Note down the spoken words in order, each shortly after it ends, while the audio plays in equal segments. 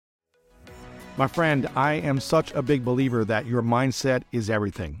My friend, I am such a big believer that your mindset is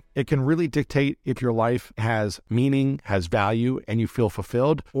everything. It can really dictate if your life has meaning, has value, and you feel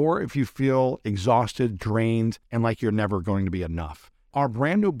fulfilled, or if you feel exhausted, drained, and like you're never going to be enough. Our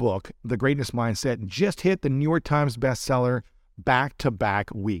brand new book, The Greatness Mindset, just hit the New York Times bestseller back-to-back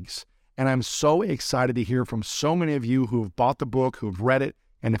weeks. And I'm so excited to hear from so many of you who have bought the book, who have read it,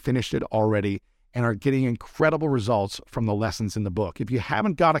 and have finished it already, and are getting incredible results from the lessons in the book. If you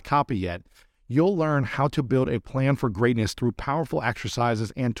haven't got a copy yet, you'll learn how to build a plan for greatness through powerful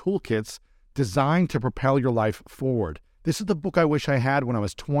exercises and toolkits designed to propel your life forward. This is the book I wish I had when I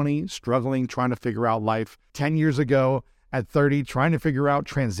was 20, struggling, trying to figure out life. 10 years ago, at 30, trying to figure out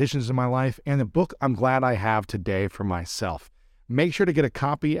transitions in my life. And the book I'm glad I have today for myself. Make sure to get a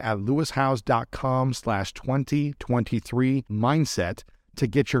copy at lewishowes.com/2023mindset to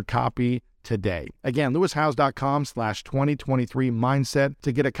get your copy today. Again, lewishowes.com/2023mindset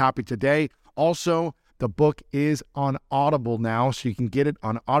to get a copy today. Also, the book is on Audible now, so you can get it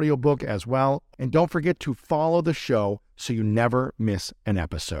on audiobook as well. And don't forget to follow the show so you never miss an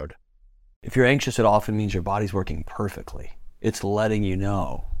episode. If you're anxious, it often means your body's working perfectly. It's letting you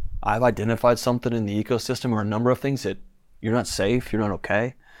know. I've identified something in the ecosystem or a number of things that you're not safe, you're not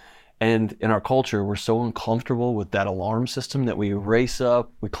okay. And in our culture, we're so uncomfortable with that alarm system that we race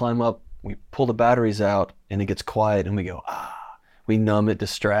up, we climb up, we pull the batteries out, and it gets quiet, and we go, we numb it,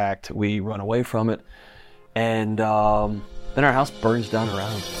 distract, we run away from it, and then our house burns down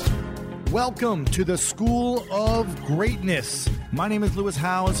around us. Welcome to the School of Greatness. My name is Lewis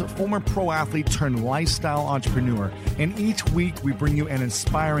Howes, former pro athlete turned lifestyle entrepreneur, and each week we bring you an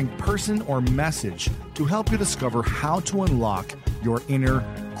inspiring person or message to help you discover how to unlock your inner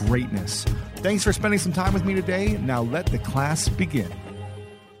greatness. Thanks for spending some time with me today. Now let the class begin.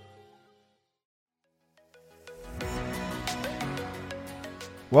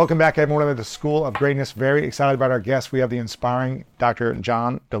 Welcome back, everyone, to the School of Greatness. Very excited about our guest. We have the inspiring Dr.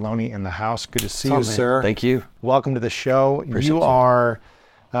 John Delony in the house. Good to see you, sir. Thank you. Welcome to the show. Appreciate you are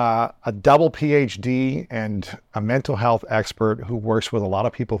a double PhD and a mental health expert who works with a lot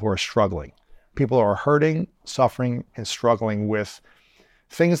of people who are struggling. People who are hurting, suffering, and struggling with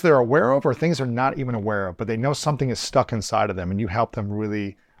things they're aware of or things they're not even aware of, but they know something is stuck inside of them, and you help them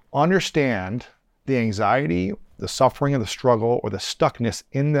really understand the anxiety, the suffering, and the struggle, or the stuckness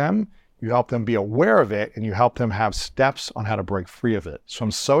in them. You help them be aware of it, and you help them have steps on how to break free of it. So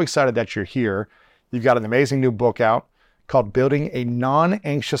I'm so excited that you're here. You've got an amazing new book out called Building a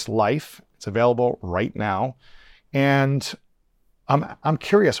Non-Anxious Life. It's available right now. And I'm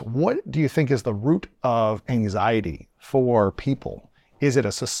curious, what do you think is the root of anxiety for people? Is it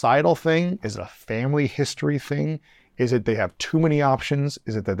a societal thing? Is it a family history thing? Is it they have too many options?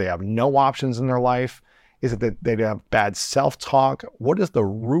 Is it that they have no options in their life? Is it that they have bad self-talk? What is the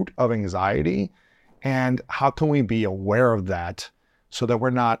root of anxiety? And how can we be aware of that so that we're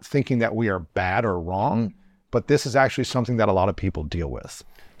not thinking that we are bad or wrong, but this is actually something that a lot of people deal with?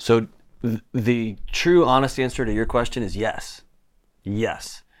 So the true honest answer to your question is yes.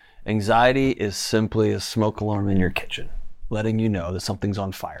 Yes. Anxiety is simply a smoke alarm in your kitchen, letting you know that something's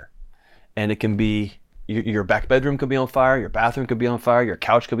on fire. And it can be, your back bedroom could be on fire, your bathroom could be on fire, your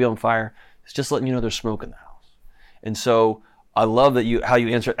couch could be on fire. It's just letting you know there's smoke in the house. And so I love that how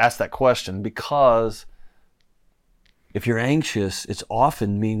you asked that question, because if you're anxious, it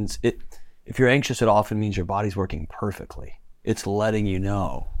often means your body's working perfectly. It's letting you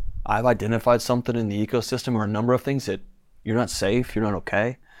know. I've identified something in the ecosystem or a number of things that you're not safe, you're not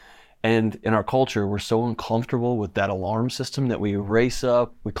okay. And in our culture, we're so uncomfortable with that alarm system that we race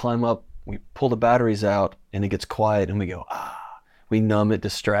up, we climb up, we pull the batteries out, and it gets quiet, and we go, we numb it,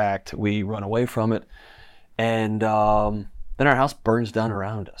 distract, we run away from it, and then our house burns down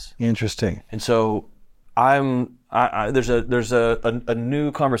around us. Interesting. And so there's a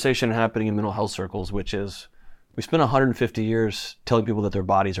new conversation happening in mental health circles, which is we spent 150 years telling people that their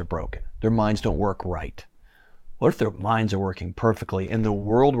bodies are broken, their minds don't work right. What if their minds are working perfectly, and the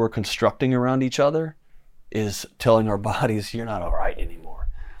world we're constructing around each other is telling our bodies you're not all right anymore?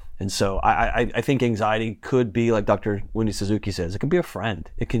 And so I think anxiety could be, like Dr. Wendy Suzuki says, it can be a friend.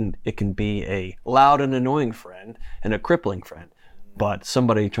 It can be a loud and annoying friend and a crippling friend, but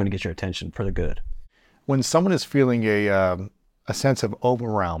somebody trying to get your attention for the good. When someone is feeling a sense of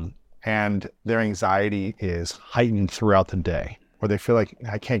overwhelm and their anxiety is heightened throughout the day, or they feel like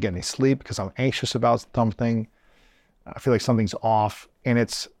I can't get any sleep because I'm anxious about something, I feel like something's off, and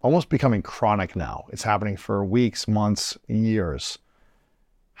it's almost becoming chronic now. It's happening for weeks, months, years.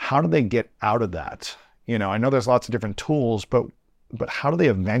 How do they get out of that? You know, I know there's lots of different tools, but how do they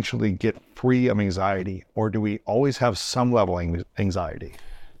eventually get free of anxiety? Or do we always have some level of anxiety?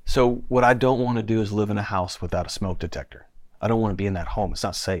 So what I don't want to do is live in a house without a smoke detector. I don't want to be in that home. It's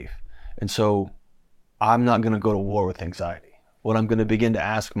not safe. And so I'm not going to go to war with anxiety. What I'm going to begin to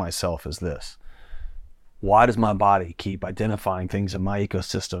ask myself is this: why does my body keep identifying things in my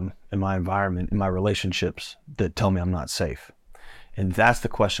ecosystem, in my environment, in my relationships that tell me I'm not safe? And that's the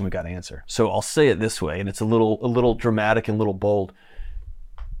question we got to answer. So I'll say it this way, and it's a little dramatic and a little bold.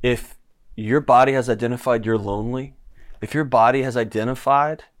 If your body has identified you're lonely, if your body has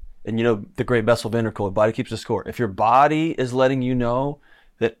identified, and you know the great Bessel van der Kolk, body keeps the score. If your body is letting you know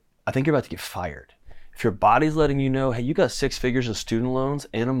that I think you're about to get fired, if your body's letting you know, hey, you got 6 figures of student loans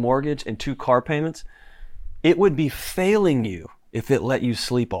and a mortgage and 2 car payments, it would be failing you if it let you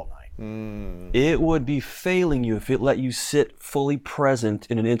sleep all night. It would be failing you if it let you sit fully present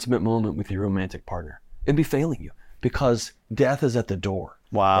in an intimate moment with your romantic partner. It'd be failing you because death is at the door.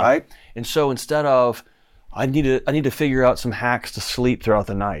 Wow. Right? And so instead of, I need to figure out some hacks to sleep throughout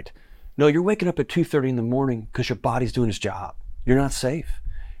the night. No, you're waking up at 2:30 in the morning because your body's doing its job. You're not safe.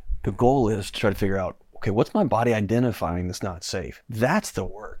 The goal is to try to figure out, okay, what's my body identifying that's not safe? That's the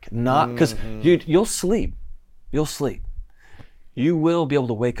work. Not because you'll sleep. You'll sleep. You will be able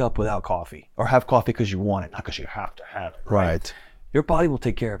to wake up without coffee or have coffee because you want it, not because you have to have it. Right. Your body will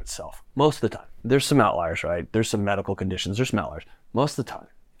take care of itself most of the time. There's some outliers, right? There's some medical conditions. There's some outliers. Most of the time,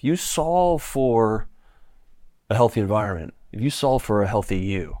 if you solve for a healthy environment, if you solve for a healthy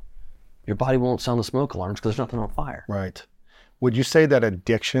you, your body won't sound the smoke alarms because there's nothing on fire. Right. Would you say that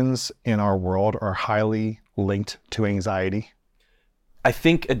addictions in our world are highly linked to anxiety? I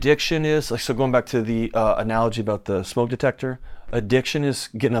think addiction is, so going back to the analogy about the smoke detector, addiction is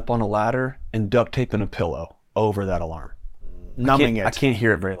getting up on a ladder and duct taping a pillow over that alarm. Numbing it. I can't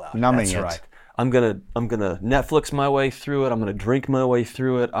hear it very loud. Numbing That's it. Right. I'm gonna Netflix my way through it. I'm gonna drink my way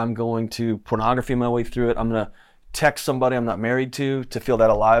through it. I'm going to pornography my way through it. I'm gonna text somebody I'm not married to feel that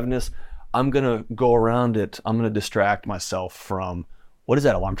aliveness. I'm gonna go around it. I'm gonna distract myself from what is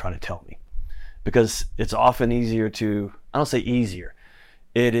that alarm trying to tell me? Because it's often easier to, I don't say easier,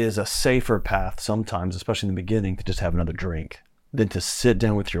 it is a safer path sometimes, especially in the beginning, to just have another drink than to sit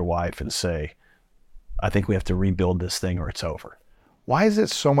down with your wife and say, I think we have to rebuild this thing or it's over. Why is it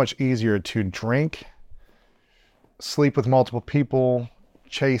so much easier to drink, sleep with multiple people,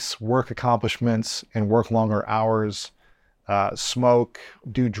 chase work accomplishments and work longer hours, smoke,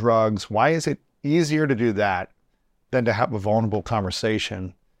 do drugs? Why is it easier to do that than to have a vulnerable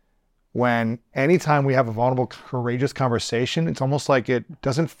conversation? When anytime we have a vulnerable, courageous conversation, it's almost like it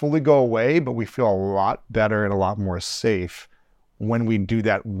doesn't fully go away, but we feel a lot better and a lot more safe when we do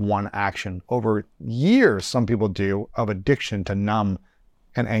that one action. Over years, some people do, of addiction to numb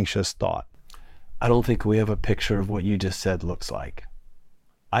an anxious thought. I don't think we have a picture of what you just said looks like.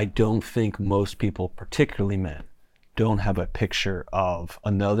 I don't think most people, particularly men, don't have a picture of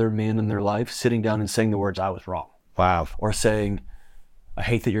another man in their life sitting down and saying the words, I was wrong. Wow. Or saying, I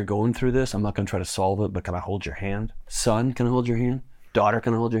hate that you're going through this. I'm not going to try to solve it, but can I hold your hand? Son, can I hold your hand? Daughter,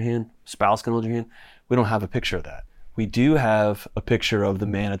 can I hold your hand? Spouse, can I hold your hand? We don't have a picture of that. We do have a picture of the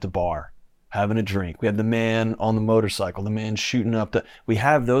man at the bar having a drink. We have the man on the motorcycle, the man shooting up. We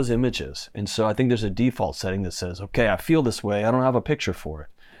have those images. And so I think there's a default setting that says, okay, I feel this way. I don't have a picture for it.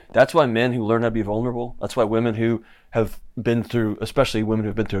 That's why men who learn how to be vulnerable, that's why women who have been through, especially women who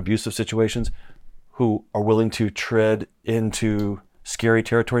have been through abusive situations, who are willing to tread into scary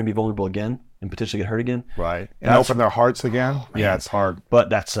territory and be vulnerable again and potentially get hurt again. Right. And open their hearts again. Man. Yeah, it's hard. But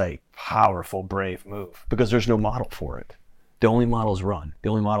that's a powerful, brave move because there's no model for it. The only model is run. The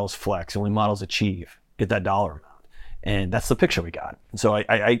only model is flex. The only model is achieve. Get that dollar amount. And that's the picture we got. And so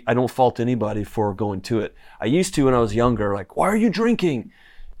I don't fault anybody for going to it. I used to when I was younger, like, why are you drinking?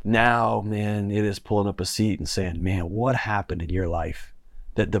 Now, man, it is pulling up a seat and saying, man, what happened in your life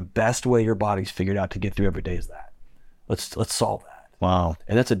that the best way your body's figured out to get through every day is that? Let's solve that. Wow.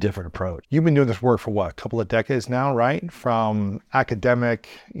 And that's a different approach. You've been doing this work for what, a couple of decades now, right? From academic,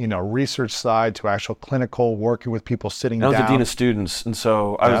 research side to actual clinical, working with people sitting down. I was a dean of students, and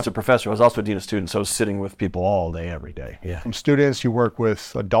so I was a professor. I was also a dean of students, so I was sitting with people all day, every day. Yeah. From students, you work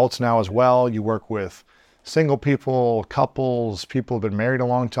with adults now as well. You work with single people, couples, people who've been married a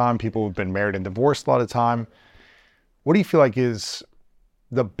long time, people who've been married and divorced a lot of time. What do you feel like is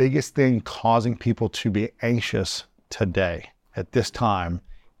the biggest thing causing people to be anxious today? At this time?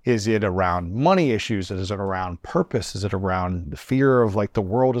 Is it around money issues? Is it around purpose? Is it around the fear of like the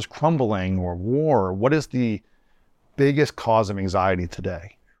world is crumbling or war? What is the biggest cause of anxiety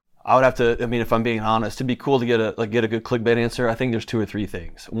today? I would have to, if I'm being honest, it'd be cool to get a good clickbait answer. I think there's 2 or 3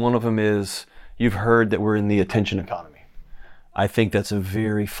 things. One of them is you've heard that we're in the attention economy. I think that's a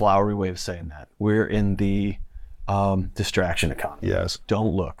very flowery way of saying that. We're in the distraction economy. Yes.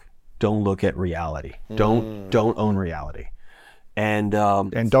 Don't look at reality. Don't own reality. And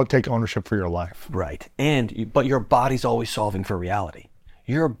don't take ownership for your life. right. But your body's always solving for reality.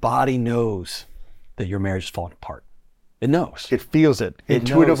 Your body knows that your marriage is falling apart. It knows. It feels it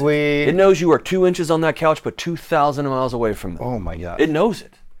intuitively. It knows you are 2 inches on that couch, but 2,000 miles away from them. Oh my God. It knows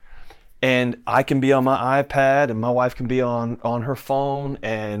it. And I can be on my iPad, and my wife can be on her phone,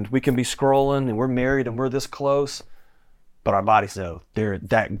 and we can be scrolling, and we're married, and we're this close. But our bodies know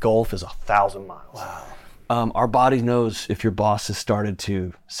that gulf is 1,000 miles. Wow. Our body knows if your boss has started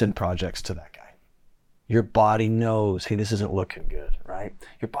to send projects to that guy. Your body knows, hey, this isn't looking good, right?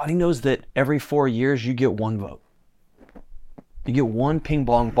 Your body knows that every 4 years you get one vote. You get one ping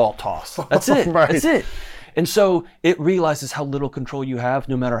pong ball toss. That's it. Right. That's it. And so it realizes how little control you have,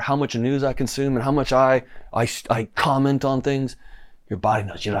 no matter how much news I consume and how much I comment on things. Your body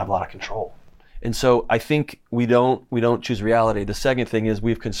knows you don't have a lot of control. And so I think we don't choose reality. The second thing is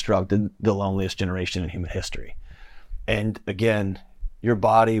we've constructed the loneliest generation in human history. And again, your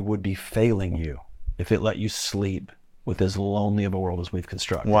body would be failing you if it let you sleep with as lonely of a world as we've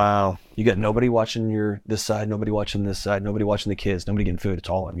constructed. Wow. You got nobody watching this side, nobody watching this side, nobody watching the kids, nobody getting food. It's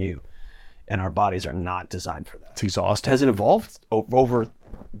all on you. And our bodies are not designed for that. It's exhausting. It hasn't evolved over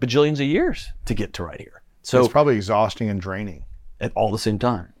bajillions of years to get to right here. So it's probably exhausting and draining. at all the same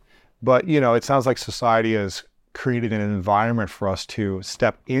time. But, you know, it sounds like society has created an environment for us to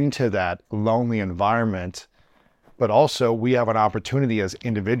step into that lonely environment. But also we have an opportunity as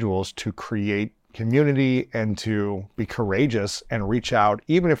individuals to create community and to be courageous and reach out.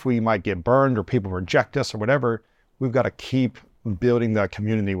 Even if we might get burned or people reject us or whatever, we've got to keep building that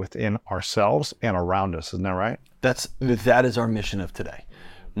community within ourselves and around us. Isn't that right? That is our mission of today.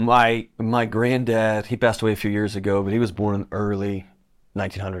 My granddad, he passed away a few years ago, but he was born in the early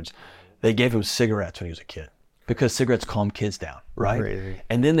 1900s. They gave him cigarettes when he was a kid because cigarettes calm kids down, right? Crazy.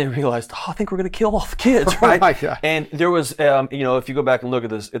 And then they realized, I think we're going to kill all the kids, right? my God. And there was, if you go back and look at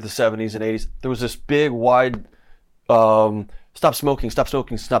this at the 70s and 80s, there was this big, wide, stop smoking, stop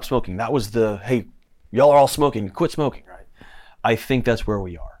smoking, stop smoking. That was hey, y'all are all smoking, quit smoking, right? I think that's where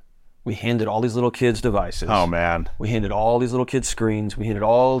we are. We handed all these little kids devices. Oh, man. We handed all these little kids screens. We handed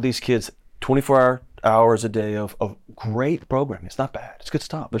all these kids 24 hours a day of great programming. It's not bad. It's good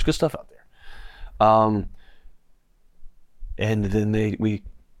stuff. There's good stuff out there. And then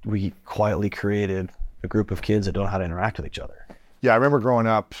we quietly created a group of kids that don't know how to interact with each other. Yeah, I remember growing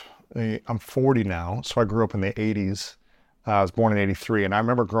up. I'm 40 now, so I grew up in the 80s. I was born in 83, and I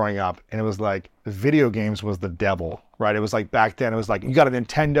remember growing up, and it was like video games was the devil, right? It was like back then, it was like, you got a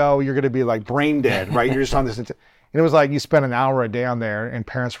Nintendo, you're going to be like brain dead, right? You're just on this. And it was like you spent an hour a day on there, and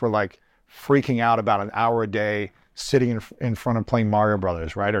parents were like freaking out about an hour a day sitting in front of playing Mario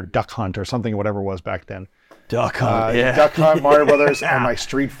Brothers, right? Or Duck Hunt or something, whatever it was back then. Duck Hunt, yeah. Duck Hunt, Mario Brothers, and like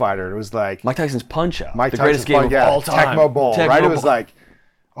Street Fighter. It was like Mike Tyson's Punch-Out, Mike the Tyson's greatest game of all time. Tecmo Bowl, right? It was Bowl. like,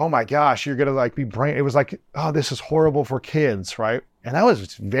 oh my gosh, you're gonna like be brain. It was like, oh, this is horrible for kids, right? And that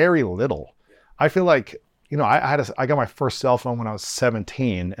was very little. I feel like, you know, I got my first cell phone when I was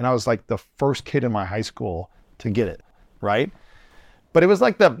 17, and I was like the first kid in my high school to get it, right? But it was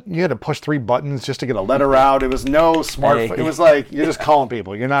like you had to push 3 buttons just to get a letter out. It was no smartphone. Hey. It was like you're just calling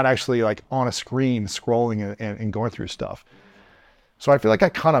people. You're not actually like on a screen scrolling and going through stuff. So I feel like I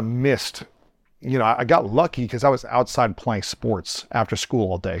kind of missed. You know, I got lucky because I was outside playing sports after school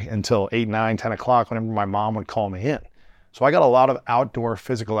all day until 8, 9, 10 o'clock whenever my mom would call me in. So I got a lot of outdoor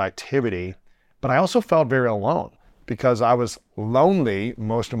physical activity, but I also felt very alone because I was lonely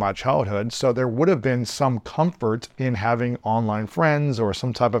most of my childhood. So there would have been some comfort in having online friends or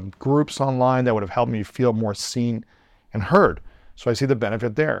some type of groups online that would have helped me feel more seen and heard. So I see the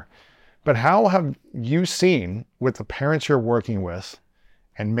benefit there. But how have you seen with the parents you're working with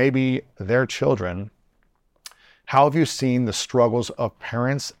and maybe their children, how have you seen the struggles of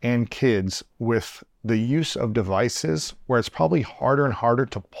parents and kids with the use of devices where it's probably harder and harder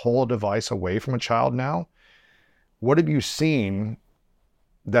to pull a device away from a child now? What have you seen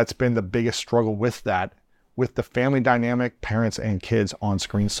that's been the biggest struggle with that, with the family dynamic, parents and kids on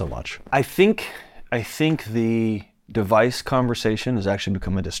screen so much? I think the device conversation has actually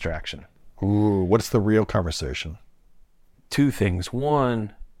become a distraction. Ooh, what's the real conversation? 2 things.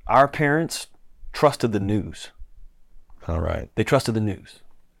 One, our parents trusted the news. All right. They trusted the news.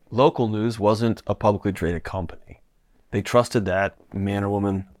 Local news wasn't a publicly traded company. They trusted that man or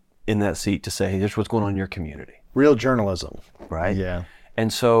woman in that seat to say, hey, here's what's going on in your community. Real journalism. Right? Yeah.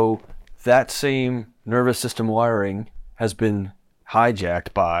 And so that same nervous system wiring has been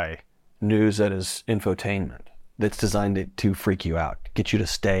hijacked by news that is infotainment, that's designed to freak you out, get you to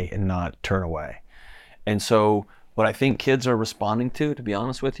stay and not turn away. And so what I think kids are responding to be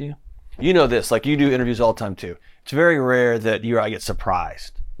honest with you, you know this, like you do interviews all the time too. It's very rare that I get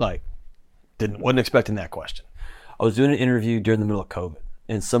surprised. Like, wasn't expecting that question. I was doing an interview during the middle of COVID,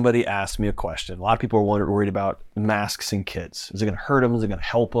 and somebody asked me a question. A lot of people are worried about masks in kids. Is it going to hurt them? Is it going to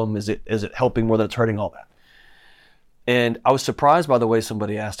help them? Is it helping more than it's hurting? All that. And I was surprised by the way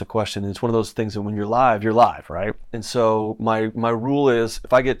somebody asked a question. It's one of those things that when you're live, right? And so my rule is,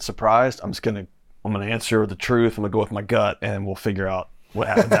 if I get surprised, I'm gonna answer the truth. I'm gonna go with my gut, and we'll figure out what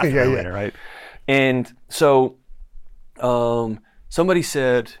happens after later, right? And so somebody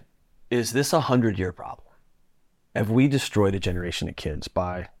said, "Is this 100-year problem? Have we destroyed a generation of kids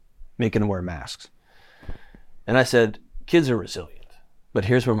by making them wear masks?" And I said, "Kids are resilient." But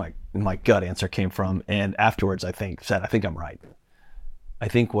here's where my gut answer came from. And afterwards, I think I'm right. I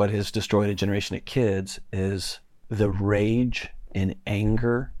think what has destroyed a generation of kids is the rage and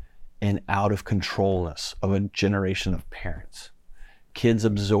anger and out of controlness of a generation of parents. Kids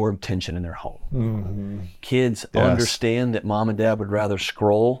absorb tension in their home. Mm-hmm. Kids understand that mom and dad would rather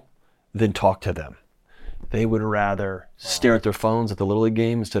scroll than talk to them. They would rather stare at their phones at the Little League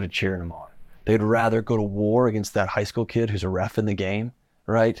game instead of cheering them on. They'd rather go to war against that high school kid who's a ref in the game.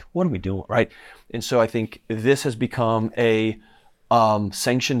 Right? What are we doing? Right? And so I think this has become a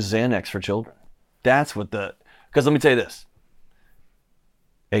sanctioned Xanax for children. That's what because let me tell you this.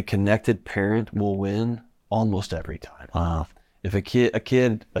 A connected parent will win almost every time. Wow. If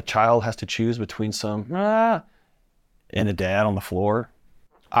a child has to choose between and a dad on the floor.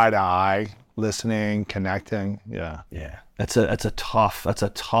 Eye to eye, listening, connecting. Yeah. Yeah. That's a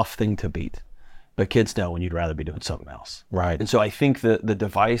tough thing to beat. But kids know when you'd rather be doing something else. Right. And so I think the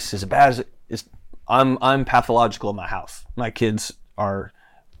device, as bad as it is, I'm pathological in my house. My kids are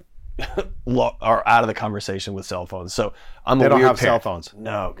out of the conversation with cell phones. So I'm a weird parent. They don't have cell phones?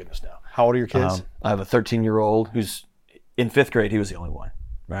 No, goodness no. How old are your kids? I have a 13-year-old who's in 5th grade. He was the only one.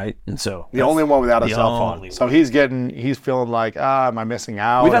 Right? And so the only one without a cell phone. So he's feeling like, am I missing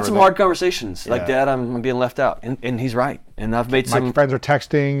out? We've had some hard conversations. Like, Dad, I'm being left out. And he's right. And I've made my friends are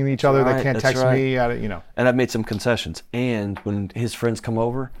texting each other. They can't text me. And I've made some concessions. And when his friends come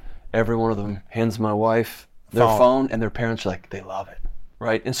over, every one of them hands my wife their phone, and their parents are like, they love it.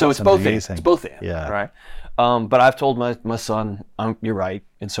 Right? And so it's both ends. It's both ends. Yeah. Right? But I've told my son, you're right,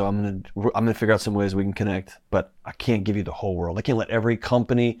 and so I'm gonna figure out some ways we can connect. But I can't give you the whole world. I can't let every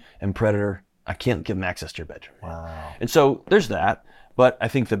company and predator. I can't give them access to your bedroom. Wow. And so there's that. But I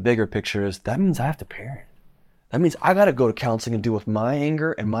think the bigger picture is that means I have to parent. That means I got to go to counseling and deal with my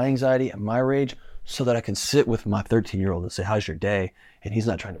anger and my anxiety and my rage, so that I can sit with my 13-year-old and say, "How's your day?" And he's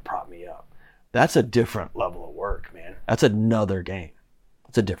not trying to prop me up. That's a different level of work, man. That's another game.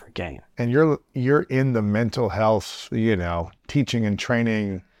 It's a different game. And you're in the mental health, teaching and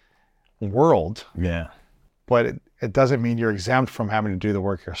training world. Yeah. But it doesn't mean you're exempt from having to do the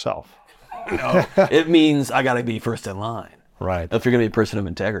work yourself. No. It means I got to be first in line. Right. If you're going to be a person of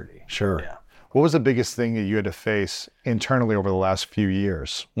integrity. Sure. Yeah. What was the biggest thing that you had to face internally over the last few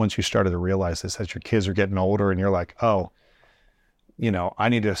years once you started to realize this, as your kids are getting older and you're like, I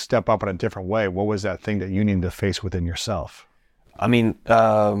need to step up in a different way? What was that thing that you needed to face within yourself? I mean,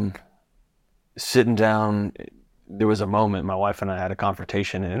 sitting down, there was a moment my wife and I had a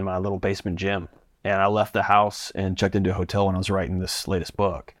confrontation in my little basement gym, and I left the house and checked into a hotel when I was writing this latest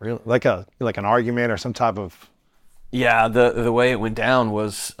book. Really? Like an argument or some type of... Yeah, the way it went down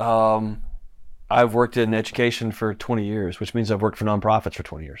was I've worked in education for 20 years, which means I've worked for nonprofits for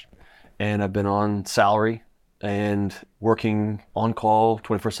 20 years. And I've been on salary and working on call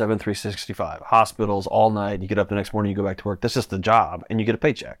 24/7, 365, hospitals all night. You get up the next morning, you go back to work. That's just the job, and you get a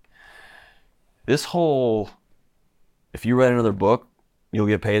paycheck. If you write another book, you'll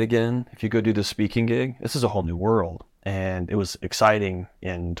get paid again. If you go do the speaking gig, this is a whole new world. And it was exciting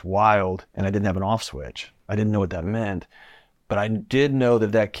and wild, and I didn't have an off switch. I didn't know what that meant. But I did know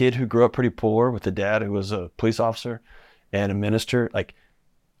that kid who grew up pretty poor with a dad who was a police officer and a minister,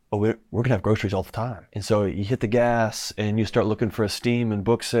 we're going to have groceries all the time. And so you hit the gas and you start looking for esteem and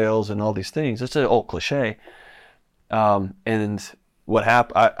book sales and all these things. It's an old cliche. And what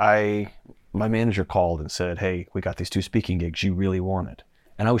happened, my manager called and said, "Hey, we got these 2 speaking gigs you really wanted."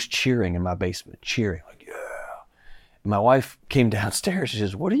 And I was cheering in my basement, like, yeah. And my wife came downstairs. She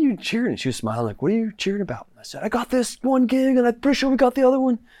says, "What are you cheering?" And she was smiling like, "What are you cheering about?" And I said, "I got this one gig and I'm pretty sure we got the other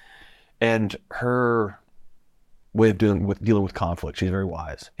one." And her way of dealing with conflict, she's very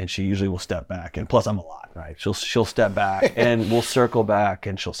wise, and she usually will step back. And plus, I'm a lot, right? She'll step back and we'll circle back,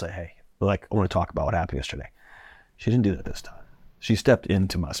 and she'll say, "Hey, I want to talk about what happened yesterday." She didn't do that this time. She stepped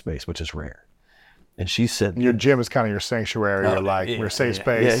into my space, which is rare. And she said, Your gym is kind of your sanctuary, or like your safe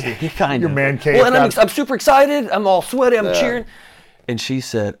space. Yeah, kind your of. man cave. Well, and I'm super excited. I'm all sweaty. I'm cheering. And she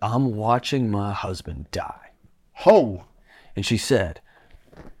said, I'm watching my husband die. Oh. And she said,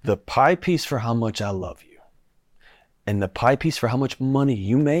 the pie piece for how much I love you and the pie piece for how much money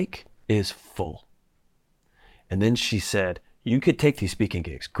you make is full. And then she said, you could take these speaking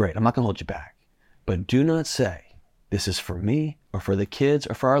gigs. Great. I'm not going to hold you back. But do not say, this is for me or for the kids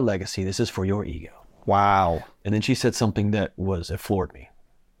or for our legacy. This is for your ego. Wow. And then she said something that floored me.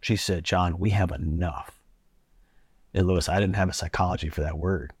 She said, John, we have enough. And Lewis, I didn't have a psychology for that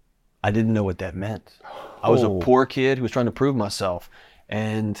word. I didn't know what that meant. I was a poor kid who was trying to prove myself.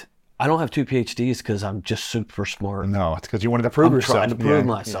 And I don't have 2 PhDs because I'm just super smart. No, it's because you wanted to prove yourself. I'm trying to prove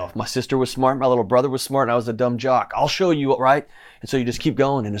myself. Yeah. My sister was smart. My little brother was smart. And I was a dumb jock. I'll show you, right? And so you just keep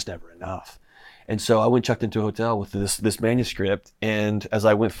going and it's never enough. And so I went checked into a hotel with this manuscript. And as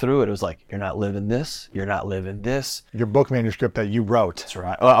I went through it, it was like, you're not living this. You're not living this. Your book manuscript that you wrote. That's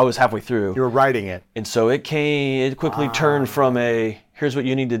right. Well, I was halfway through. You were writing it. And so it quickly turned from here's what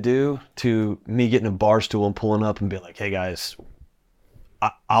you need to do, to me getting a bar stool and pulling up and being like, hey guys,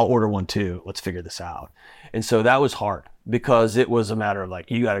 I'll order one too. Let's figure this out. And so that was hard because it was a matter of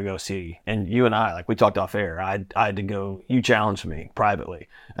like, you got to go see. And you and I, like we talked off air, I had to go, you challenged me privately.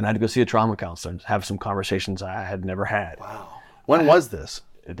 And I had to go see a trauma counselor and have some conversations I had never had. Wow. When was this?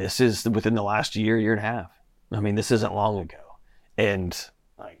 This is within the last year and a half. I mean, this isn't long ago. And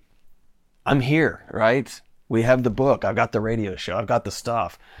like, I'm here, right? We have the book. I've got the radio show. I've got the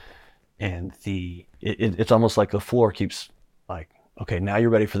stuff. And it's almost like the floor keeps like, okay, now you're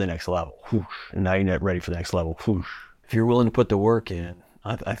ready for the next level. Whoosh. And now you're not ready for the next level. Whoosh. If you're willing to put the work in,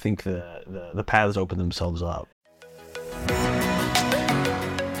 I think the paths open themselves up.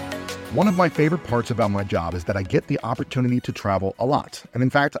 One of my favorite parts about my job is that I get the opportunity to travel a lot. And in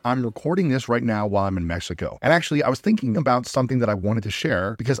fact, I'm recording this right now while I'm in Mexico. And actually, I was thinking about something that I wanted to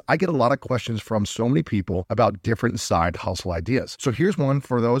share because I get a lot of questions from so many people about different side hustle ideas. So here's one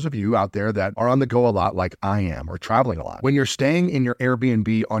for those of you out there that are on the go a lot like I am, or traveling a lot. When you're staying in your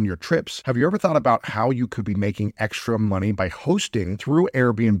Airbnb on your trips, have you ever thought about how you could be making extra money by hosting through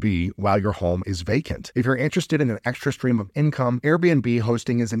Airbnb while your home is vacant? If you're interested in an extra stream of income, Airbnb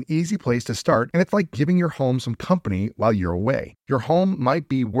hosting is an easy place to start, and it's like giving your home some company while you're away. Your home might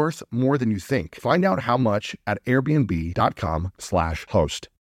be worth more than you think. Find out how much at airbnb.com/host.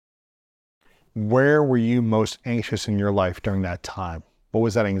 Where were you most anxious in your life during that time? What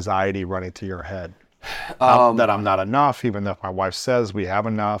was that anxiety running through your head? That I'm not enough, even though my wife says we have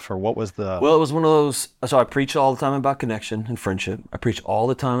enough, or what was the... Well, it was one of those, so I preach all the time about connection and friendship. I preach all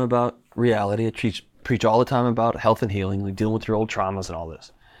the time about reality. I preach all the time about health and healing, like dealing with your old traumas and all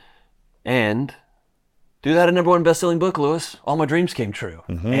this. And do that a #1 best-selling book, Lewis. All my dreams came true.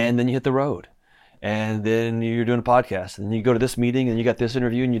 Mm-hmm. And then you hit the road. And then you're doing a podcast. And then you go to this meeting and you got this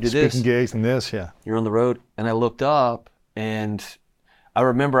interview and you do this. Speaking gigs and this, yeah. You're on the road. And I looked up and I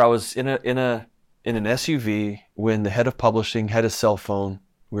remember I was in an SUV when the head of publishing had his cell phone.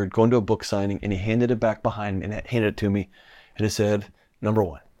 We were going to a book signing and he handed it back behind me and handed it to me. And it said,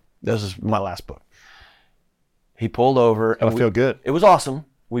 #1. This is my last book. He pulled over. I feel good. It was awesome.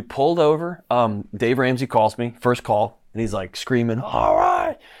 We pulled over. Dave Ramsey calls me, first call, and he's like screaming, all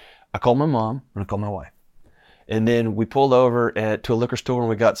right. I called my mom and I called my wife. And then we pulled over to a liquor store and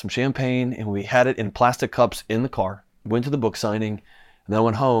we got some champagne and we had it in plastic cups in the car. Went to the book signing and then I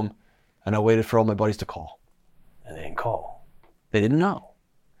went home and I waited for all my buddies to call. And they didn't call. They didn't know.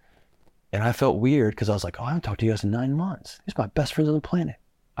 And I felt weird because I was like, I haven't talked to you guys in 9 months. These are my best friends on the planet.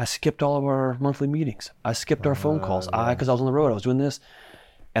 I skipped all of our monthly meetings. I skipped our phone calls because I was on the road. I was doing this.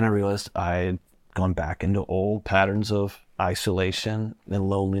 And I realized I had gone back into old patterns of isolation and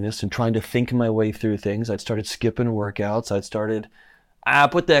loneliness and trying to think my way through things. I'd started skipping workouts. I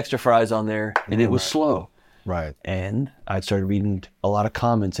put the extra fries on there and it was slow. Right. And I'd started reading a lot of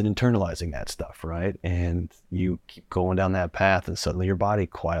comments and internalizing that stuff, right? And you keep going down that path and suddenly your body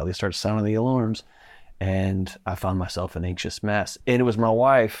quietly starts sounding the alarms. And I found myself an anxious mess. And it was my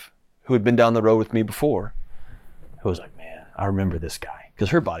wife who had been down the road with me before who was like, man, I remember this guy.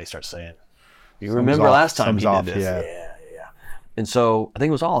 Because her body starts saying, you remember last time he did this? Yeah. And so I think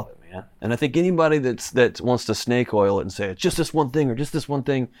it was all of it, man. And I think anybody that wants to snake oil it and say, it's just this one thing or just this one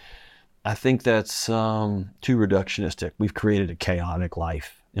thing, I think that's too reductionistic. We've created a chaotic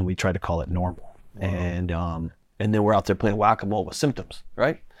life and we try to call it normal. Wow. And then we're out there playing whack-a-mole with symptoms,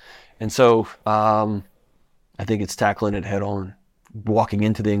 right? And so I think it's tackling it head on, walking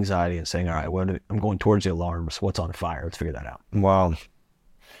into the anxiety and saying, all right, I'm going towards the alarms. What's on fire? Let's figure that out. Wow.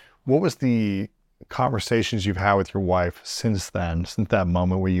 What was the conversations you've had with your wife since then, since that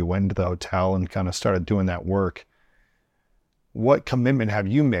moment where you went to the hotel and kind of started doing that work, what commitment have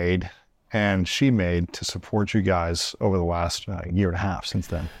you made and she made to support you guys over the last year and a half since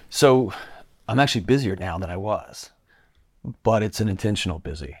then? So I'm actually busier now than I was, but it's an intentional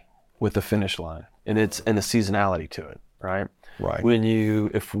busy with the finish line, and a seasonality to it, right? Right.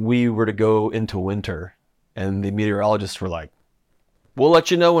 If we were to go into winter and the meteorologists were like, we'll let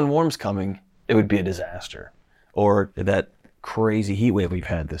you know when warm's coming, it would be a disaster. Or that crazy heat wave we've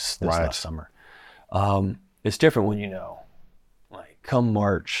had this last summer. It's different when you know, like come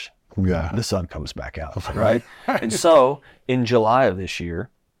March, the sun comes back out, right? And so in July of this year,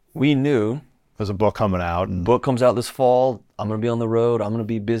 we knew there's a book coming out. Book comes out this fall. I'm going to be on the road. I'm going to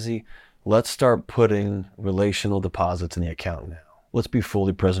be busy. Let's start putting relational deposits in the account now. Let's be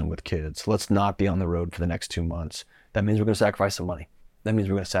fully present with kids. Let's not be on the road for the next 2 months. That means we're going to sacrifice some money. That means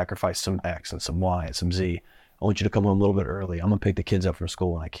we're going to sacrifice some X and some Y and some Z. I want you to come home a little bit early. I'm going to pick the kids up from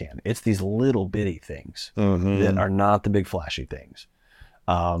school when I can. It's these little bitty things that are not the big flashy things.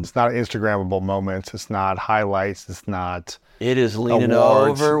 It's not Instagrammable moments. It's not highlights. It's not. It is leaning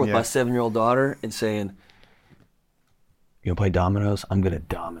awards. over with my 7-year-old daughter and saying, you gonna play dominoes? I'm gonna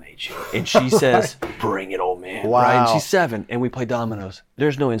dominate you. And she says, bring it, old man. Wow. Right? And she's 7 and we play dominoes.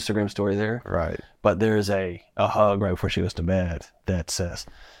 There's no Instagram story there. Right. But there's a hug right before she goes to bed that says,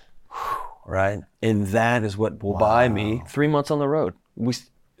 right? And that is what will buy me 3 months on the road.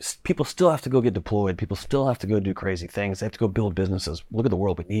 People still have to go get deployed. People still have to go do crazy things. They have to go build businesses. Look at the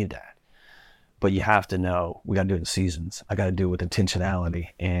world. We need that. But you have to know we got to do it in seasons. I got to do it with intentionality,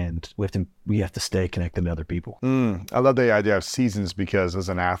 and we have to stay connected to other people. I love the idea of seasons because as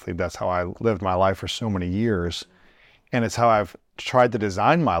an athlete, that's how I lived my life for so many years. And it's how I've tried to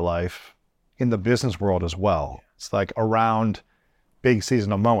design my life in the business world as well. It's like around big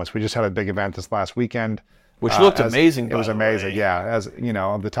seasonal moments. We just had a big event this last weekend. Which looked amazing. It was amazing, yeah. As you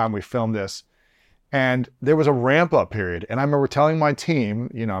know, of the time we filmed this. And there was a ramp up period. And I remember telling my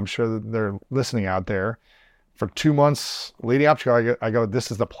team, I'm sure that they're listening out there, for 2 months leading up to it, I go, this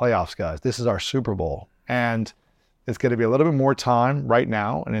is the playoffs, guys. This is our Super Bowl. And it's going to be a little bit more time right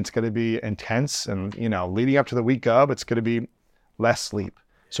now. And it's going to be intense. And, leading up to the week of, it's going to be less sleep.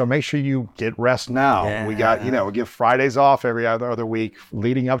 So make sure you get rest now. Yeah. We got, we give Fridays off every other week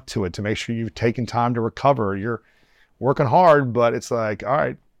leading up to it to make sure you've taken time to recover. You're working hard, but it's like, all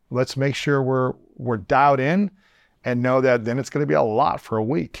right, let's make sure we're dialed in and know that then it's going to be a lot for a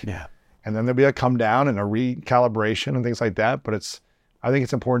week. Yeah. And then there'll be a come down and a recalibration and things like that. But I think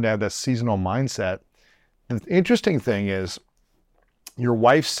it's important to have that seasonal mindset. The interesting thing is your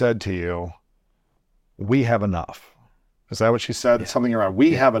wife said to you, we have enough. Is that what she said? Yeah. Something around,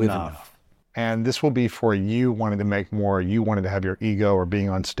 we have enough. And this will be for you wanting to make more, you wanting to have your ego or being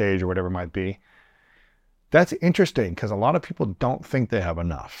on stage or whatever it might be. That's interesting because a lot of people don't think they have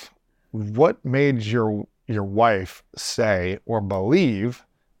enough. What made your wife say or believe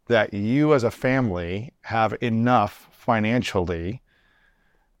that you as a family have enough financially?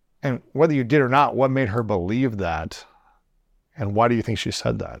 And whether you did or not, what made her believe that? And why do you think she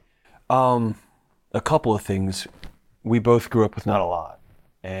said that? A couple of things. We both grew up with not a lot.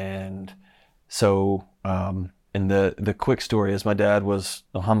 And so, and the quick story is my dad was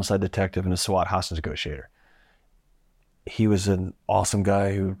a homicide detective and a SWAT hostage negotiator. He was an awesome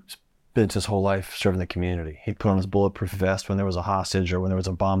guy who spent his whole life serving the community. He'd put on his bulletproof vest when there was a hostage or when there was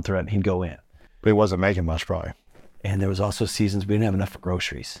a bomb threat, and he'd go in. But he wasn't making much, probably. And there was also seasons we didn't have enough for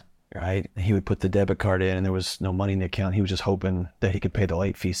groceries, right? He would put the debit card in and there was no money in the account. He was just hoping that he could pay the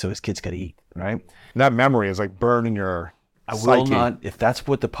late fee so his kids could eat, right? And that memory is like burned in your psyche. I will not, if that's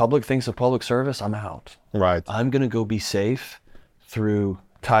what the public thinks of public service, I'm out. Right. I'm going to go be safe through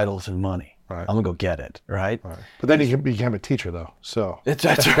titles and money. Right. I'm going to go get it, right? But then he became a teacher, though, so. That's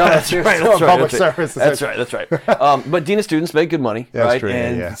right. Public service. That's right. But Dean of Students made good money, yeah, right? True,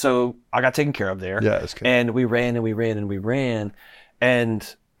 and so I got taken care of there. Yeah, that's good. And we ran.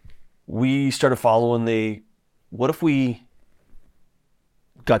 And we started following what if we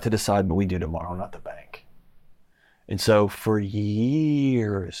got to decide what we do tomorrow, not the bank? And so for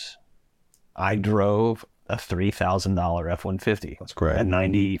years, I drove a $3,000 F-150. That's great. At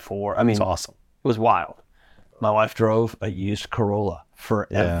 94. I mean, that's awesome. It was wild. My wife drove a used Corolla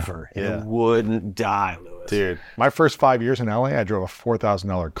forever. Yeah. It wouldn't die, Lewis. Dude, my first 5 years in LA, I drove a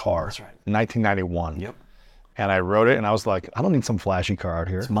 $4,000 car. That's right. 1991. Yep. And I rode it and I was like, I don't need some flashy car out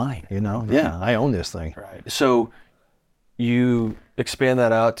here. It's mine. Yeah, I own this thing. Right. So you expand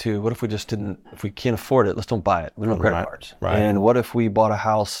that out to what if if we can't afford it, let's don't buy it. We don't have credit cards. Right. And what if we bought a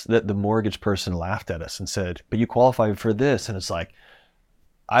house that the mortgage person laughed at us and said, but you qualify for this? And it's like,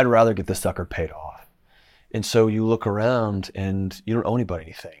 I'd rather get this sucker paid off. And so you look around and you don't owe anybody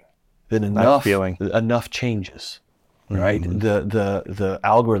anything. Then enough changes, right? Mm-hmm. The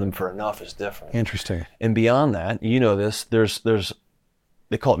algorithm for enough is different. Interesting. And beyond that, you know this, there's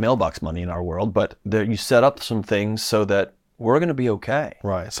they call it mailbox money in our world, but you set up some things so that we're going to be okay.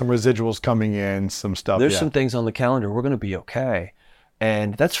 Right. Some residuals coming in, some stuff. There's some things on the calendar. We're going to be okay.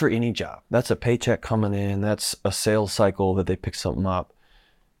 And that's for any job. That's a paycheck coming in. That's a sales cycle that they pick something up.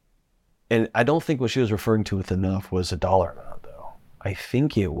 And I don't think what she was referring to with enough was a dollar amount, though. I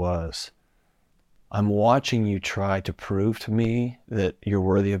think it was, I'm watching you try to prove to me that you're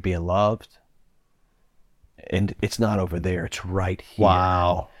worthy of being loved. And it's not over there. It's right here.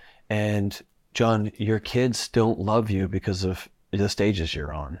 Wow. And John, your kids don't love you because of the stages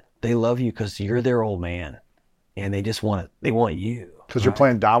you're on. They love you because you're their old man, and they just want you. Because you're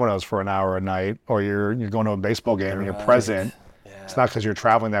playing dominoes for an hour a night, or you're going to a baseball game and you're present. Yeah. It's not because you're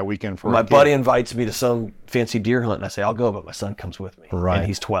traveling that weekend for. My buddy invites me to some fancy deer hunt, and I say I'll go, but my son comes with me. Right. And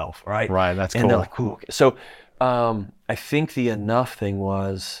he's 12. Right. Right. That's cool. And they're like, cool. So, I think the enough thing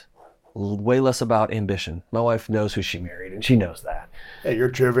was way less about ambition. My wife knows who she married, and she knows that. Hey,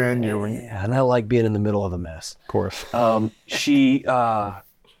 you're driven. Yeah, and I like being in the middle of the mess. Of course.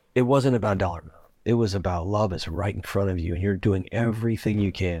 It wasn't about dollar amount. It was about love is right in front of you, and you're doing everything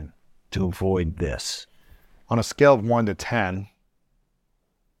you can to avoid this. On a scale of 1 to 10,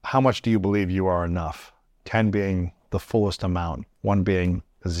 how much do you believe you are enough? 10 being the fullest amount, 1 being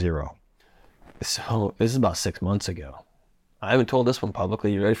 0. So this is about 6 months ago. I haven't told this one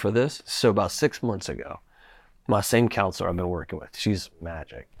publicly. You ready for this? So about 6 months ago, my same counselor I've been working with, she's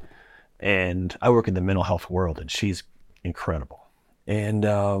magic. And I work in the mental health world, and she's incredible. And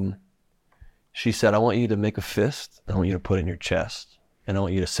she said, I want you to make a fist. I want you to put it in your chest. And I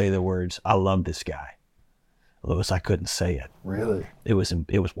want you to say the words, I love this guy. Louis, I couldn't say it. Really? It was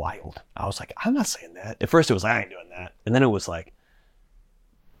wild. I was like, I'm not saying that. At first it was, I ain't doing that. And then it was like,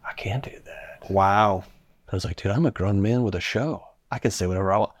 I can't do that. Wow. I was like, dude, I'm a grown man with a show. I can say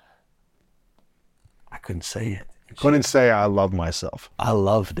whatever I want. I couldn't say it. Couldn't say I love myself. I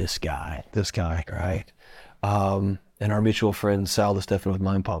love this guy. This guy. Right. And our mutual friend, Sal DeStefano with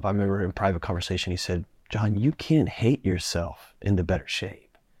Mind Pump, I remember in private conversation, he said, John, you can't hate yourself into better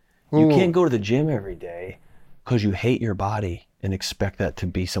shape. You can't go to the gym every day because you hate your body and expect that to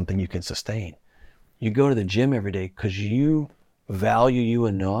be something you can sustain. You go to the gym every day because you value you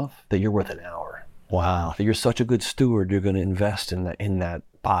enough that you're worth an hour. Wow. That you're such a good steward, you're going to invest in that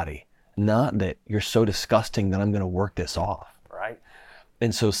body. Not that you're so disgusting that I'm going to work this off, right?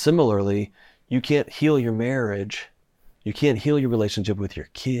 And so similarly, you can't heal your marriage, you can't heal your relationship with your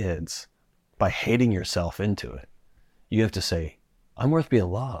kids by hating yourself into it. You have to say, I'm worth being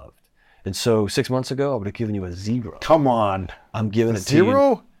loved. And so 6 months ago, I would have given you a 0. Come on. I'm giving it to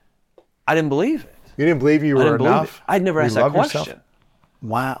 0? I didn't believe it. You didn't believe you were enough? I'd never asked that question. Yourself?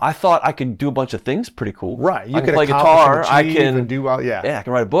 Wow. I thought I could do a bunch of things pretty cool. Right. You can play guitar. I can do well. Yeah. Yeah. I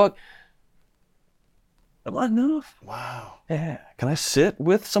can write a book. Am I enough? Wow. Yeah. Can I sit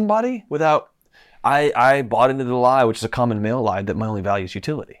with somebody without? I bought into the lie, which is a common male lie, that my only value is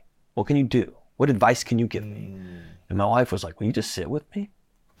utility. What can you do? What advice can you give me? And my wife was like, will you just sit with me?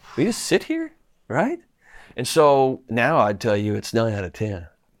 Will you just sit here? Right? And so now I'd tell you it's 9 out of 10.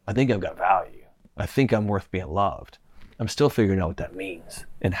 I think I've got value. I think I'm worth being loved. I'm still figuring out what that means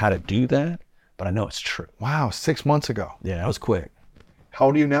and how to do that, but I know it's true. Wow, 6 months ago. Yeah, that was quick. How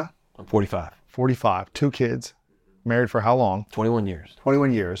old are you now? I'm 45. 45, 2 kids, married for how long? 21 years.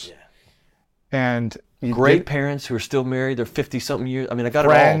 21 years. Yeah. And you great parents who are still married. They're 50-something years. I mean, I got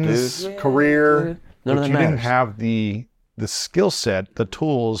friends, it all, dude. Career. None but of that you matters. didn't have the skill set, the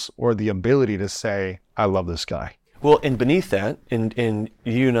tools, or the ability to say, I love this guy. Well, and beneath that, and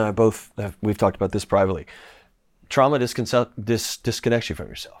you and I both, we've talked about this privately, trauma disconnects you from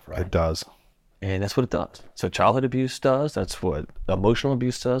yourself, right? It does. And that's what it does. So childhood abuse does. That's what emotional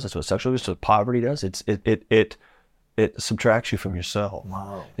abuse does. That's what sexual abuse does. Poverty does. It subtracts you from yourself.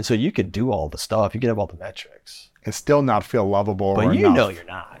 Wow. And so you can do all the stuff. You can have all the metrics. And still not feel lovable but or you enough. know you're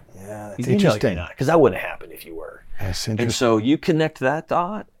not. Yeah, that's you interesting. know you're not. Because that wouldn't happen if you were. That's interesting. And so you connect that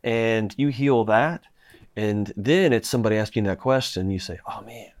dot and you heal that. And then it's somebody asking that question. You say, oh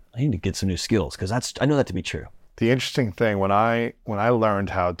man, I need to get some new skills. Because I know that to be true. The interesting thing, when I learned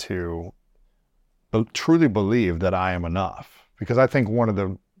how to truly believe that I am enough, because I think one of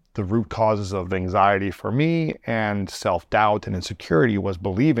the root causes of anxiety for me and self-doubt and insecurity was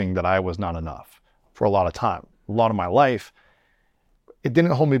believing that I was not enough for a lot of time. A lot of my life, it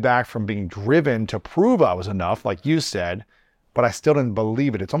didn't hold me back from being driven to prove I was enough, like you said, but I still didn't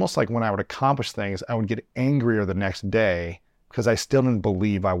believe it. It's almost like when I would accomplish things, I would get angrier the next day because I still didn't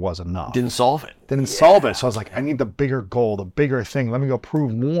believe I was enough. Didn't solve it. Didn't solve it. So I was like, I need the bigger goal, the bigger thing. Let me go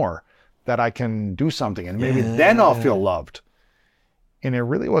prove more that I can do something, and maybe then I'll feel loved. And it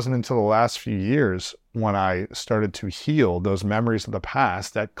really wasn't until the last few years when I started to heal those memories of the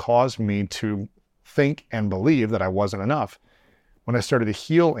past that caused me to think and believe that I wasn't enough. When I started to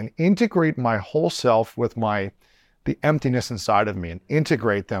heal and integrate my whole self with the emptiness inside of me and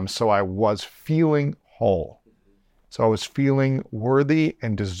integrate them so I was feeling whole. So I was feeling worthy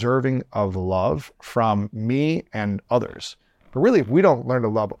and deserving of love from me and others. But really, if we don't learn to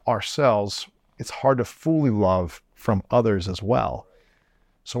love ourselves, it's hard to fully love from others as well.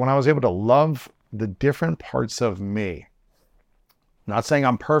 So when I was able to love the different parts of me, not saying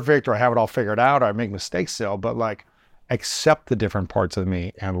I'm perfect or I have it all figured out or I make mistakes still, but like accept the different parts of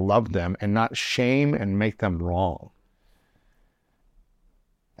me and love them and not shame and make them wrong.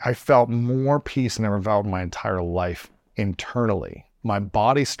 I felt more peace than I ever felt in my entire life internally. My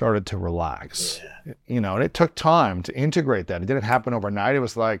body started to relax, and it took time to integrate that. It didn't happen overnight. It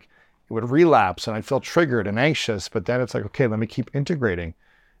was like, it would relapse and I'd feel triggered and anxious, but then it's like, okay, let me keep integrating.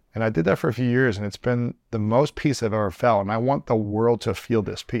 And I did that for a few years, and it's been the most peace I've ever felt. And I want the world to feel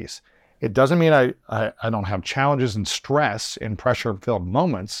this peace. It doesn't mean I don't have challenges and stress and pressure-filled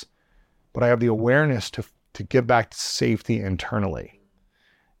moments, but I have the awareness to get back to safety internally.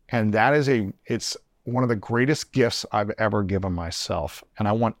 And that is it's one of the greatest gifts I've ever given myself. And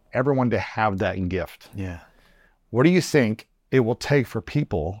I want everyone to have that gift. Yeah. What do you think it will take for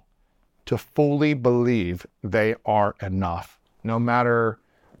people to fully believe they are enough? No matter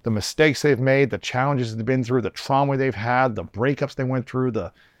the mistakes they've made, the challenges they've been through, the trauma they've had, the breakups they went through,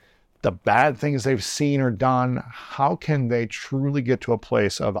 the bad things they've seen or done, how can they truly get to a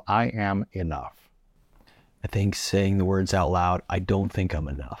place of I am enough? I think saying the words out loud, I don't think I'm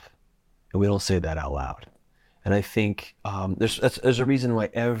enough. And we don't say that out loud. And I think there's a reason why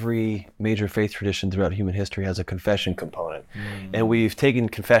every major faith tradition throughout human history has a confession component. And we've taken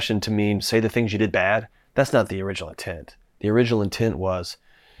confession to mean say the things you did bad. That's not the original intent. The original intent was,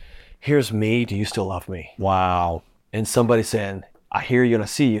 here's me, do you still love me? Wow. And somebody saying, I hear you and I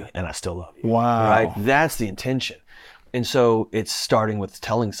see you and I still love you. Wow. Right? That's the intention. And so it's starting with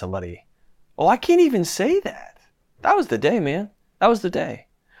telling somebody, oh, I can't even say that. That was the day, man. That was the day.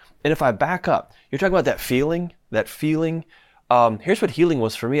 And if I back up, you're talking about that feeling. Here's what healing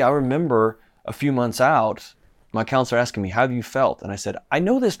was for me. I remember a few months out, my counselor asking me, how have you felt? And I said, I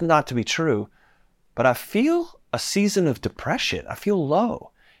know this not to be true, but I feel a season of depression. I feel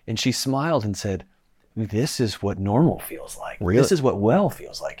low. And she smiled and said, this is what normal feels like. Really? This is what well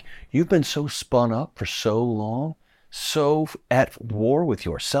feels like. You've been so spun up for so long, so at war with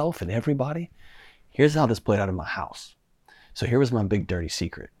yourself and everybody. Here's how this played out in my house. So here was my big dirty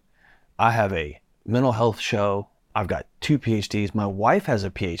secret. I have a mental health show. I've got 2 PhDs. My wife has a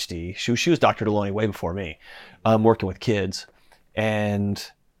PhD. She was Dr. Delony way before me, working with kids. And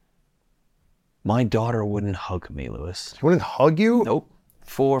my daughter wouldn't hug me, Lewis. She wouldn't hug you? Nope.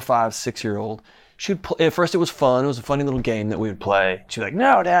 4, 5, 6-year-old. She'd play. At first it was fun. It was a funny little game that we would play. She'd be like,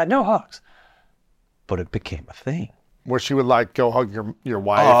 no, Dad, no hugs. But it became a thing. Where she would like go hug your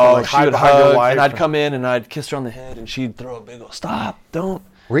wife. Oh, or like she hide would behind your hug, wife. and I'd come in and I'd kiss her on the head, and she'd throw a big old, stop, don't.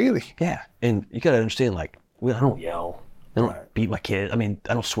 Really? Yeah, and you gotta understand, like, I don't yell. I don't beat my kid. I mean,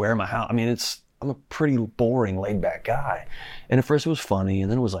 I don't swear in my house. I mean, I'm a pretty boring, laid-back guy. And at first it was funny, and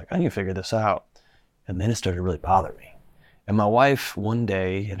then it was like, I need to figure this out. And then it started to really bother me. And my wife, one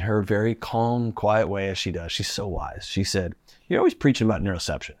day, in her very calm, quiet way, as she does, she's so wise, she said, you're always preaching about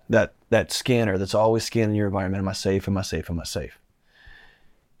neuroception, that scanner that's always scanning your environment. Am I safe? Am I safe? Am I safe?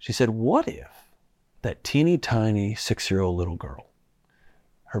 She said, what if that teeny tiny 6-year-old little girl,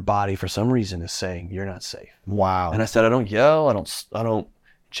 her body for some reason is saying, you're not safe. Wow. And I said, I don't yell. I don't.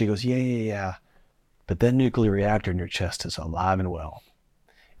 She goes, yeah. But that nuclear reactor in your chest is alive and well.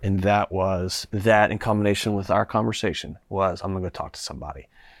 And that in combination with our conversation was, I'm going to go talk to somebody.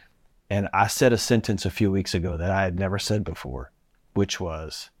 And I said a sentence a few weeks ago that I had never said before, which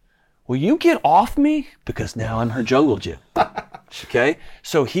was, will you get off me? Because now I'm her jungle gym. Okay?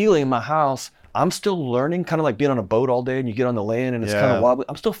 So healing in my house, I'm still learning, kind of like being on a boat all day and you get on the land and it's kind of wobbly.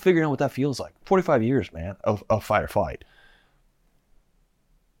 I'm still figuring out what that feels like. 45 years, man, of fight or flight.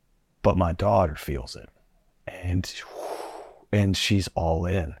 But my daughter feels it. And she's all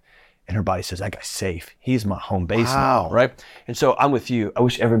in. And her body says, that guy's safe. He's my home base now, right? And so I'm with you. I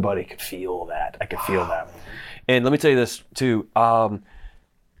wish everybody could feel that. I could feel that. And let me tell you this too.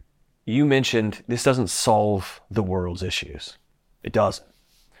 You mentioned this doesn't solve the world's issues. It doesn't.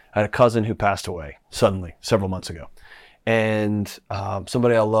 I had a cousin who passed away suddenly several months ago. And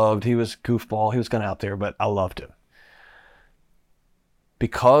somebody I loved, he was goofball. He was kind of out there, but I loved him.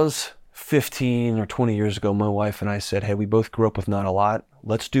 because 15 or 20 years ago, my wife and I said, hey, we both grew up with not a lot.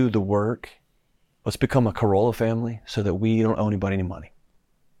 Let's do the work. Let's become a Corolla family so that we don't owe anybody any money.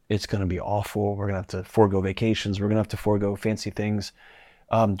 It's going to be awful. We're going to have to forego vacations. We're going to have to forego fancy things.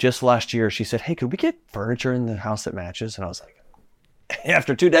 Just last year, she said, hey, could we get furniture in the house that matches? And I was like,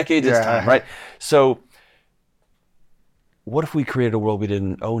 after 2 decades, it's time, right? So what if we created a world we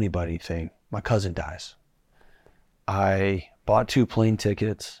didn't owe anybody anything? My cousin dies. I bought 2 plane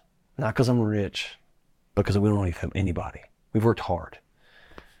tickets, not because I'm rich, but because we don't owe anybody. We've worked hard.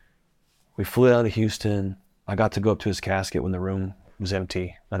 We flew out of Houston. I got to go up to his casket when the room was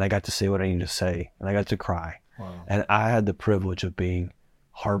empty, and I got to say what I needed to say, and I got to cry. Wow. And I had the privilege of being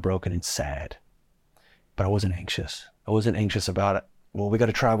heartbroken and sad, but I wasn't anxious. I wasn't anxious about it. Well, we got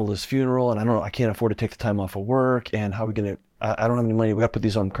to travel to his funeral, and I can't afford to take the time off of work, and how are we going to, I don't have any money. We got to put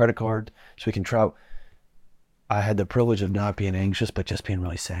these on credit card so we can travel. I had the privilege of not being anxious, but just being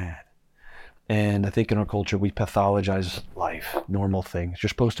really sad. And I think in our culture, we pathologize life, normal things. You're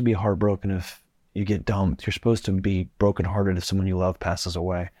supposed to be heartbroken if you get dumped. You're supposed to be brokenhearted if someone you love passes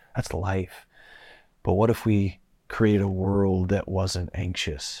away. That's life. But what if we created a world that wasn't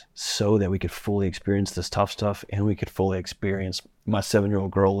anxious so that we could fully experience this tough stuff, and we could fully experience my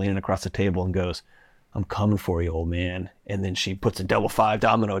 7-year-old girl leaning across the table and goes, I'm coming for you, old man. And then she puts a double 5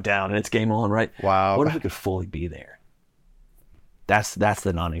 domino down and it's game on, right? Wow. What if we could fully be there? That's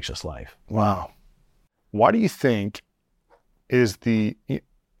the non-anxious life. Wow. Why do you think is you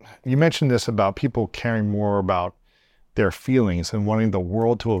mentioned this about people caring more about their feelings and wanting the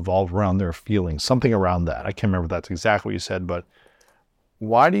world to evolve around their feelings, something around that. I can't remember if that's exactly what you said, but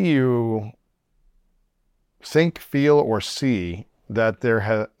why do you think, feel, or see that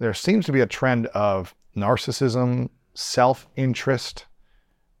there seems to be a trend of narcissism, self-interest,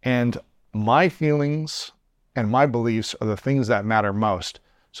 and my feelings and my beliefs are the things that matter most.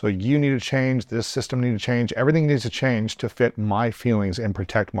 So you need to change, this system needs to change, everything needs to change to fit my feelings and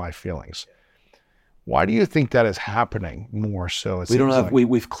protect my feelings. Why do you think that is happening more so?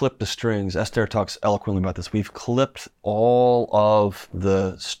 We've clipped the strings. Esther talks eloquently about this. We've clipped all of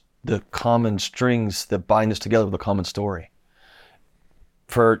the common strings that bind us together with a common story.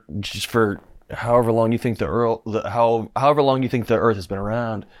 For however long you think the earth has been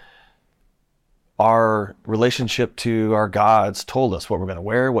around, our relationship to our gods told us what we're going to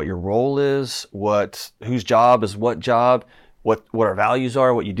wear, what your role is, whose job is what job, what our values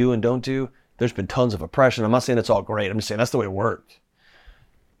are, what you do and don't do. There's been tons of oppression. I'm not saying it's all great. I'm just saying that's the way it worked.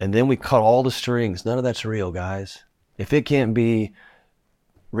 And then we cut all the strings. None of that's real, guys. If it can't be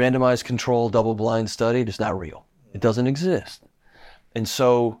randomized control, double-blind studied, it's not real. It doesn't exist. And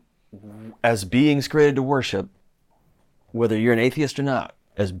so as beings created to worship, whether you're an atheist or not,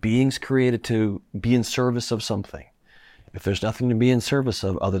 as beings created to be in service of something, if there's nothing to be in service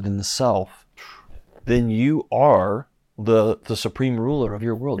of other than the self, then you are the supreme ruler of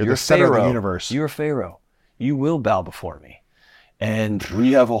your world. You're the center of the universe. You're Pharaoh. You will bow before me. And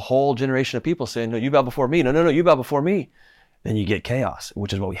you have a whole generation of people saying, no, you bow before me. No, you bow before me. Then you get chaos,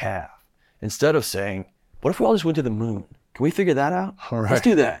 which is what we have. Instead of saying, what if we all just went to the moon? Can we figure that out? All right. Let's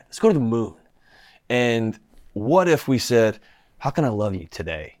do that. Let's go to the moon. And what if we said, how can I love you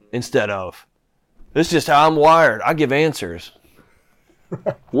today? Instead of, this is just how I'm wired. I give answers.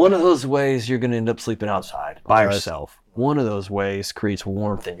 One of those ways you're going to end up sleeping outside by yourself. One of those ways creates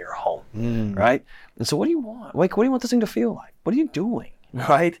warmth in your home, right? And so what do you want? Like, what do you want this thing to feel like? What are you doing,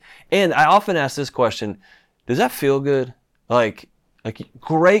 right? And I often ask this question, does that feel good? Like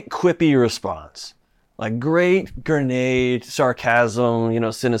great quippy response. Like great grenade,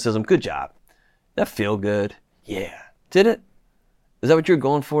 sarcasm, cynicism. Good job. That feel good? Yeah. Did it? Is that what you're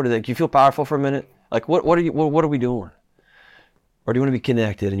going for? Do you feel powerful for a minute? Like what are we doing? Or do you want to be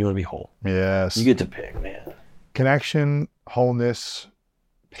connected and you want to be whole? Yes. You get to pick, man. Connection, wholeness,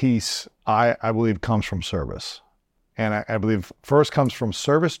 peace, I believe comes from service. And I believe first comes from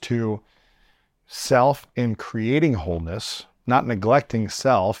service to self in creating wholeness, not neglecting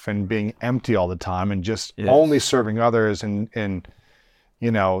self and being empty all the time and just only serving others and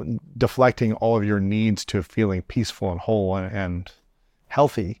deflecting all of your needs to feeling peaceful and whole and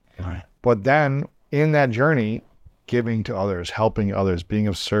healthy. Right. But then in that journey, giving to others, helping others, being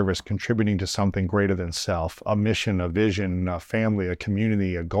of service, contributing to something greater than self, a mission, a vision, a family, a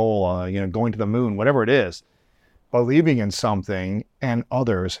community, a goal, going to the moon, whatever it is, believing in something and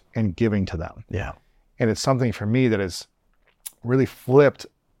others and giving to them. Yeah. And it's something for me that has really flipped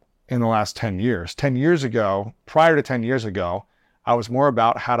in the last 10 years. 10 years ago, prior to 10 years ago, I was more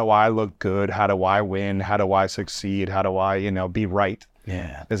about how do I look good? How do I win? How do I succeed? How do I, be right?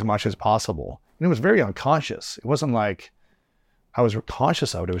 Yeah. As much as possible. And it was very unconscious. It wasn't like, I was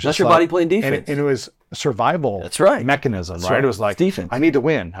conscious of it. It was That's just your like, body playing defense. and it was a survival That's right. mechanism, That's right? right. It was like, It's defense. I need to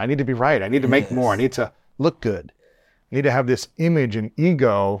win. I need to be right. I need to make more. I need to look good. I need to have this image and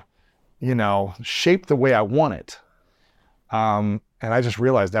ego, shaped the way I want it. And I just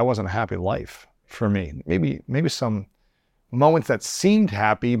realized that wasn't a happy life for me. Maybe some moments that seemed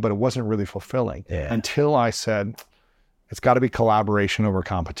happy, but it wasn't really fulfilling until I said, it's got to be collaboration over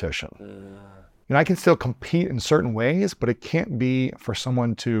competition. I can still compete in certain ways, but it can't be for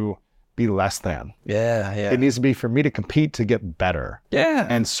someone to be less than. Yeah. It needs to be for me to compete to get better. Yeah.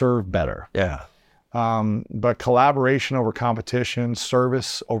 And serve better. Yeah. But collaboration over competition,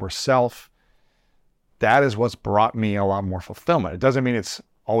 service over self, that is what's brought me a lot more fulfillment. It doesn't mean it's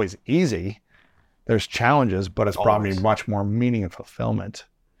always easy. There's challenges, but it's brought me much more meaning and fulfillment.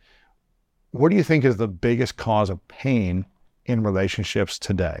 What do you think is the biggest cause of pain in relationships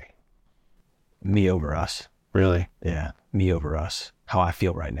today? Me over us. Really? Yeah. Me over us. How I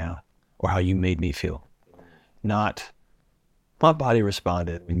feel right now, or how you made me feel. Not, my body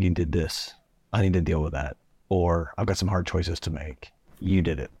responded when you did this. I need to deal with that. Or I've got some hard choices to make. You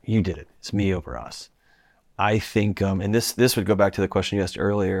did it. You did it. It's me over us. I think, and this would go back to the question you asked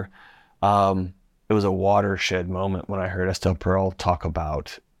earlier. It was a watershed moment when I heard Estelle Perel talk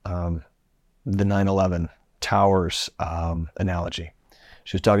about the 9/11 towers analogy.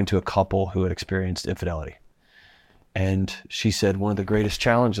 She was talking to a couple who had experienced infidelity. And she said one of the greatest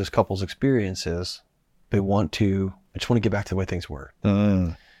challenges couples experience is they just want to get back to the way things were.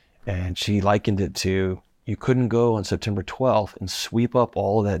 And she likened it to, you couldn't go on September 12th and sweep up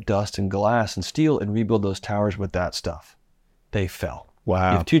all of that dust and glass and steel and rebuild those towers with that stuff. They fell.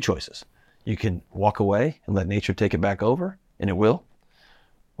 Wow. You have two choices. You can walk away and let nature take it back over, and it will.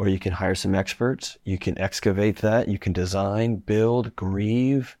 Or you can hire some experts. You can excavate that. You can design, build,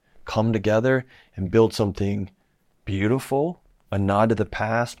 grieve, come together and build something beautiful, a nod to the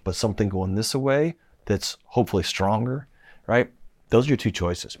past, but something going this way that's hopefully stronger, right? Those are your two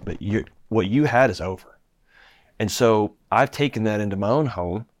choices, but what you had is over. And so I've taken that into my own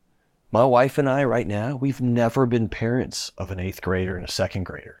home. My wife and I right now, we've never been parents of an 8th grader and a 2nd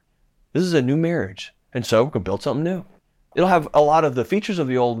grader. This is a new marriage. And so we're going to build something new. It'll have a lot of the features of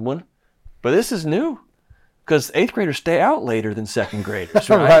the old one, but this is new because 8th graders stay out later than 2nd graders,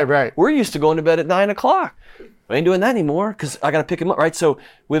 right? Right. We're used to going to bed at 9 o'clock. I ain't doing that anymore because I got to pick them up, right? So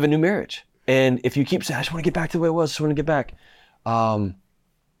we have a new marriage. And if you keep saying, I just want to get back to the way it was, I just want to get back,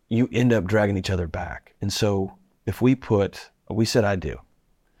 you end up dragging each other back. And so if we said I do,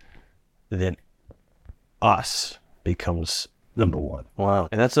 then us becomes number one. Wow.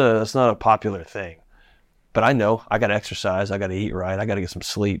 And that's not a popular thing. But I know I got to exercise, I got to eat right, I got to get some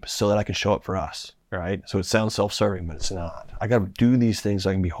sleep so that I can show up for us, right? So it sounds self-serving, but it's not. I got to do these things so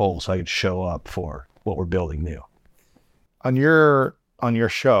I can be whole, so I can show up for what we're building new. On your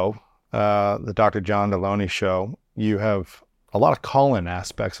show, the Dr. John Delony show, you have a lot of call-in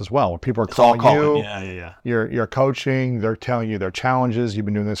aspects as well. Where people are calling you. Yeah. You're coaching. They're telling you their challenges. You've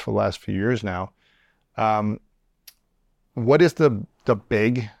been doing this for the last few years now. What is the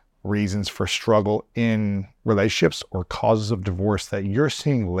big reasons for struggle in relationships or causes of divorce that you're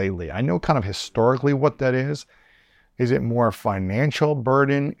seeing lately? I know kind of historically what that is. Is it more financial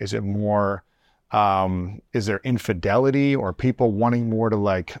burden? Is it more, is there infidelity or people wanting more to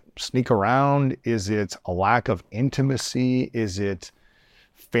like sneak around? Is it a lack of intimacy? Is it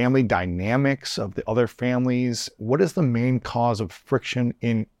family dynamics of the other families? What is the main cause of friction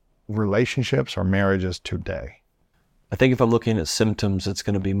in relationships or marriages today? I think if I'm looking at symptoms, it's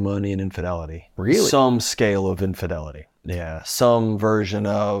going to be money and infidelity. Really? Some scale of infidelity. Yeah. Some version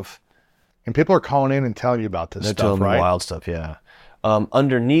of. And people are calling in and telling you about this They're stuff, telling me right? wild stuff, yeah.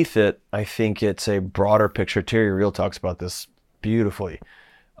 Underneath it, I think it's a broader picture. Terry Real talks about this beautifully.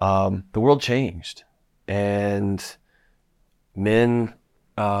 The world changed, and men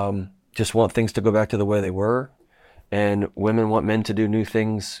just want things to go back to the way they were, and women want men to do new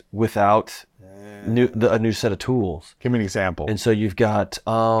things without a new set of tools. Give me an example. And so you've got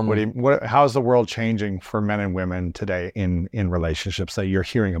how's the world changing for men and women today in relationships that you're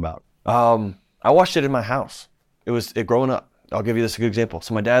hearing about? I watched it in my house. It growing up. I'll give you this a good example.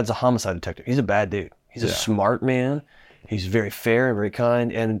 So my dad's a homicide detective. He's a bad dude. He's a smart man. He's very fair and very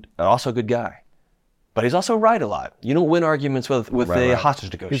kind and also a good guy. But he's also right a lot. You don't win arguments with a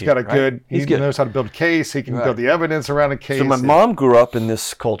hostage negotiator. He's got a good, He knows how to build a case. He can build the evidence around a case. So my mom grew up in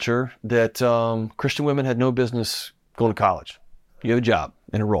this culture that Christian women had no business going to college. You have a job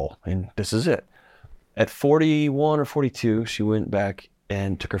and a role, and this is it. At 41 or 42, she went back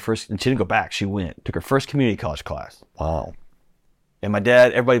and took her first, and she didn't go back, she took her first community college class. Wow. And my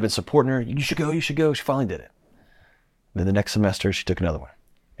dad, everybody had been supporting her. You should go. She finally did it. Then the next semester, she took another one.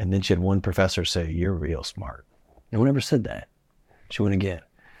 And then she had one professor say, "You're real smart." No one ever said that. She went again.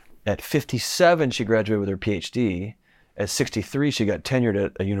 At 57, she graduated with her PhD. At 63, she got tenured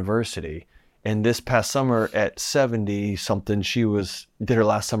at a university. And this past summer at 70 something, she did her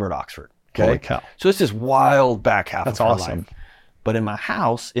last summer at Oxford. Okay. Holy cow. So it's this wild back half That's of her awesome. life. But in my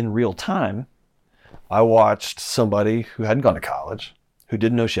house, in real time, I watched somebody who hadn't gone to college, who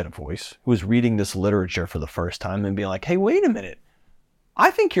didn't know she had a voice, who was reading this literature for the first time and being like, "Hey, wait a minute.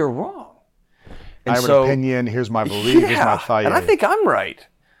 I think you're wrong." And I have an opinion. Here's my belief. Here's my thought. And I think I'm right.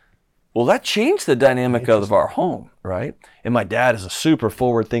 Well, that changed the dynamic of our home, right? And my dad is a super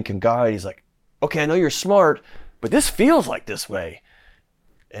forward-thinking guy. He's like, "Okay, I know you're smart, but this feels like this way."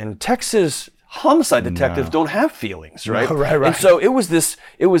 And Texas homicide detectives don't have feelings, right? No, right. And so it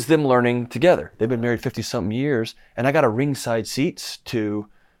was them learning together. They've been married 50-something years, and I got a ringside seats to,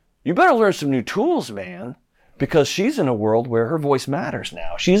 "You better learn some new tools, man," because she's in a world where her voice matters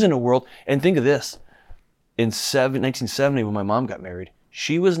now. She's in a world, and think of this, in 1970 when my mom got married,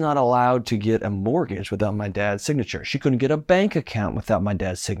 she was not allowed to get a mortgage without my dad's signature. She couldn't get a bank account without my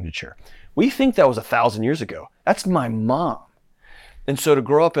dad's signature. We think that was 1,000 years ago. That's my mom. And so to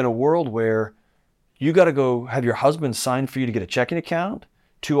grow up in a world where you got to go have your husband sign for you to get a checking account,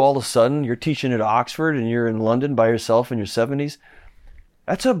 to all of a sudden you're teaching at Oxford and you're in London by yourself in your 70s,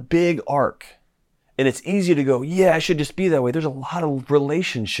 that's a big arc. And it's easy to go, "Yeah, I should just be that way." There's a lot of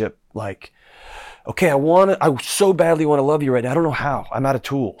relationship like, "Okay, I so badly want to love you right now. I don't know how. I'm out of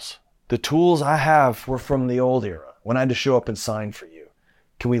tools. The tools I have were from the old era when I had to show up and sign for you.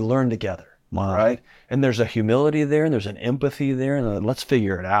 Can we learn together?" Wow. Right? And there's a humility there and there's an empathy there, and let's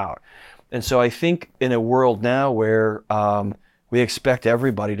figure it out. And so I think in a world now where we expect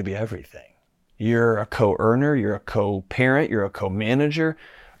everybody to be everything. You're a co-earner, you're a co-parent, you're a co-manager,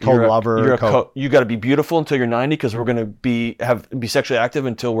 Co-lover, you got to be beautiful until you're 90 because we're going to be sexually active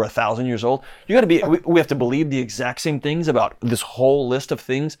until we're 1,000 years old. You got to be. We have to believe the exact same things about this whole list of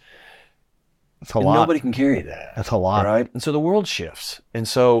things. That's a lot. Nobody can carry that. That's a lot. Right? And so the world shifts. And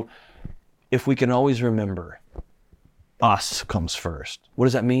so if we can always remember, us comes first. What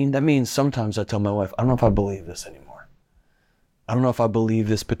does that mean? That means sometimes I tell my wife, "I don't know if I believe this anymore. I don't know if I believe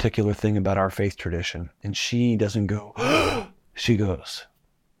this particular thing about our faith tradition." And she doesn't go, she goes,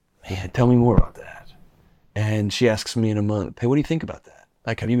 "Man, tell me more about that." And she asks me in a month, "Hey, what do you think about that?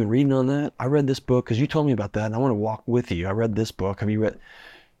 Like, have you been reading on that? I read this book because you told me about that and I want to walk with you. I read this book. Have you read?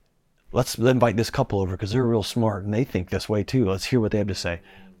 Let's invite this couple over because they're real smart and they think this way too. Let's hear what they have to say."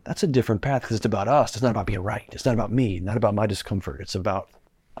 That's a different path because it's about us. It's not about being right. It's not about me, not about my discomfort. It's about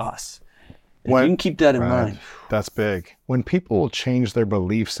us. If you can keep that in mind. That's big. When people change their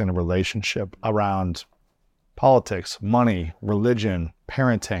beliefs in a relationship around politics, money, religion,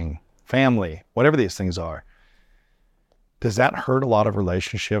 parenting, family, whatever these things are, does that hurt a lot of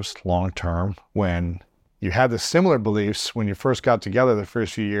relationships long term when you had the similar beliefs when you first got together the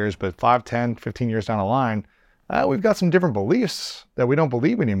first few years, but 5, 10, 15 years down the line, we've got some different beliefs that we don't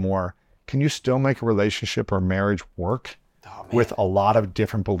believe anymore. Can you still make a relationship or marriage work with a lot of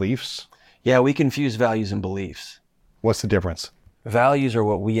different beliefs? Yeah, we confuse values and beliefs. What's the difference? Values are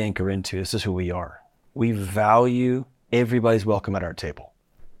what we anchor into. This is who we are. We value everybody's welcome at our table,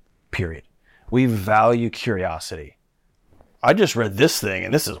 period. We value curiosity. I just read this thing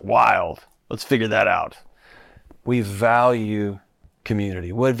and this is wild. Let's figure that out. We value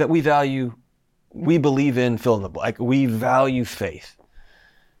community. We believe in fill in the blank. We value faith.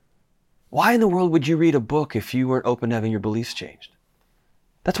 Why in the world would you read a book if you weren't open to having your beliefs changed?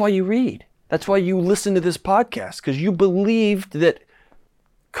 That's why you read. That's why you listen to this podcast, because you believed that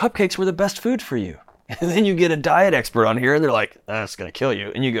cupcakes were the best food for you. And then you get a diet expert on here and they're like, "That's going to kill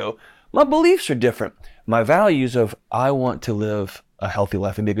you." And you go, "My beliefs are different. My values of I want to live a healthy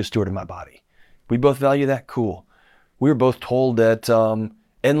life and be a good steward of my body." We both value that. Cool. We were both told that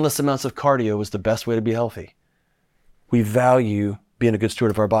endless amounts of cardio was the best way to be healthy. We value being a good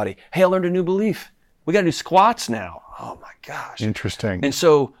steward of our body. Hey, I learned a new belief. We got to do squats now. Oh my gosh. Interesting. And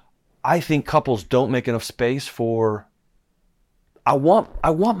so I think couples don't make enough space for, I want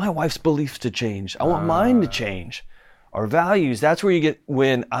my wife's beliefs to change. I want mine to change. Our values, that's where you get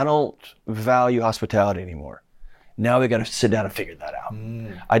when I don't value hospitality anymore. Now we got to sit down and figure that out.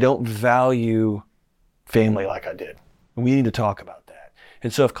 I don't value family like I did. We need to talk about that.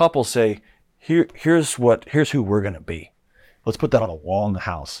 And so if couples say, here's who we're going to be. Let's put that on a wall in the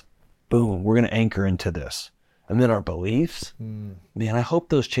house. Boom, we're going to anchor into this. And then our beliefs, man, I hope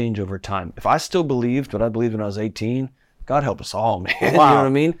those change over time. If I still believed what I believed when I was 18, God help us all, man. Wow. You know what I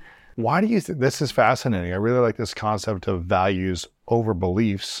mean? Why do you think this is fascinating? I really like this concept of values over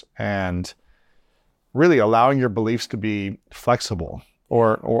beliefs. And really allowing your beliefs to be flexible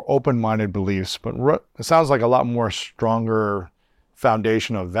or open-minded beliefs, but it sounds like a lot more stronger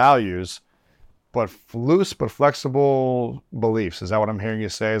foundation of values, but loose but flexible beliefs. Is that what I'm hearing you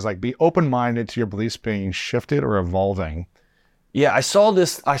say? Is like be open-minded to your beliefs being shifted or evolving. Yeah, I saw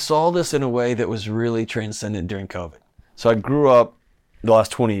this in a way that was really transcendent during COVID. So I grew up the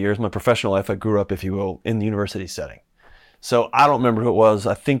last 20 years, my professional life, I grew up, if you will, in the university setting. So I don't remember who it was.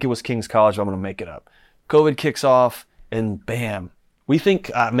 I think it was King's College. I'm going to make it up. COVID kicks off and bam, we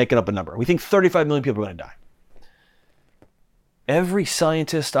think, making up a number, we think 35 million people are going to die. Every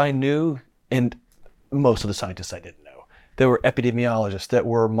scientist I knew, and most of the scientists I didn't know, there were epidemiologists, that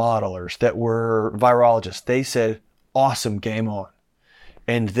were modelers, that were virologists. They said, awesome, game on.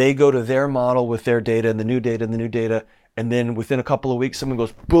 And they go to their model with their data and the new data and the new data. And then within a couple of weeks, someone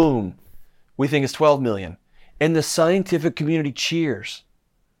goes, boom, we think it's 12 million. And the scientific community cheers.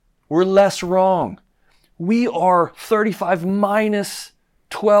 We're less wrong. We are 35 minus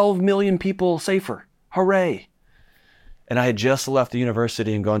 12 million people safer. Hooray. And I had just left the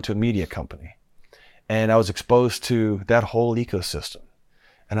university and gone to a media company. And I was exposed to that whole ecosystem.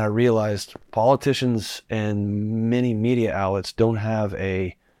 And I realized politicians and many media outlets don't have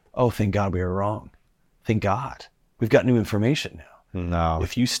oh, thank God we were wrong. Thank God. We've got new information now. No.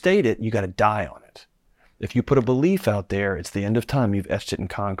 If you state it, you got to die on it. If you put a belief out there, it's the end of time. You've etched it in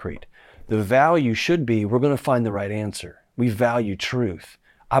concrete. The value should be, we're going to find the right answer. We value truth.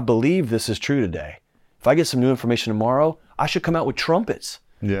 I believe this is true today. If I get some new information tomorrow, I should come out with trumpets.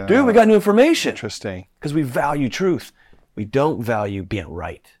 Yeah. Dude, we got new information. Interesting. Because we value truth. We don't value being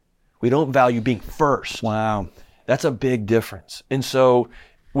right. We don't value being first. Wow. That's a big difference. And so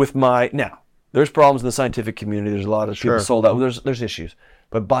now, there's problems in the scientific community. There's a lot of people sold out. There's issues.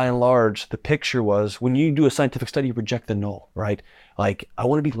 But by and large, the picture was, when you do a scientific study, you reject the null, right? Like, I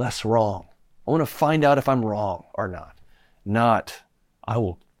want to be less wrong. I want to find out if I'm wrong or not. Not, I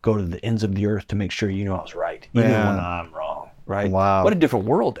will go to the ends of the earth to make sure you know I was right, even when I'm wrong, right? Wow. What a different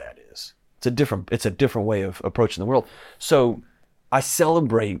world that is. It's a different way of approaching the world. So I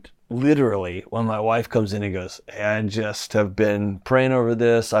celebrate literally when my wife comes in and goes, hey, I just have been praying over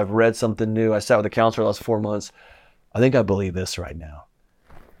this. I've read something new. I sat with a counselor the last 4 months. I think I believe this right now.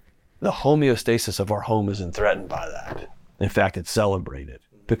 The homeostasis of our home isn't threatened by that. In fact, it's celebrated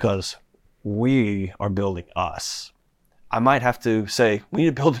because we are building us. I might have to say, we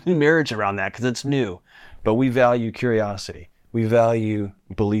need to build a new marriage around that because it's new. But we value curiosity. We value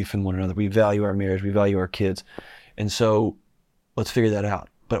belief in one another. We value our marriage. We value our kids. And so let's figure that out.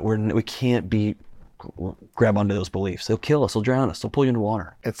 But we can't grab onto those beliefs. They'll kill us. They'll drown us. They'll pull you into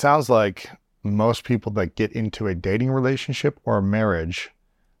water. It sounds like most people that get into a dating relationship or a marriage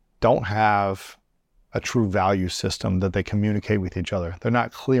don't have a true value system that they communicate with each other. They're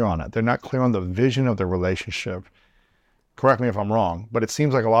not clear on it. They're not clear on the vision of their relationship. Correct me if I'm wrong, but it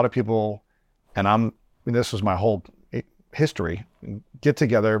seems like a lot of people, and this was my whole history, get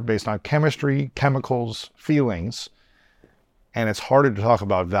together based on chemistry, chemicals, feelings, and it's harder to talk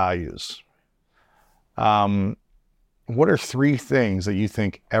about values. What are 3 things that you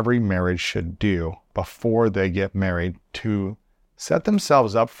think every marriage should do before they get married to set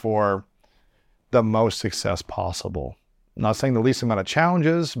themselves up for the most success possible? I'm not saying the least amount of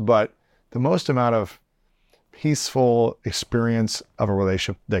challenges, but the most amount of peaceful experience of a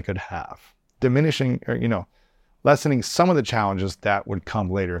relationship they could have. Diminishing or, lessening some of the challenges that would come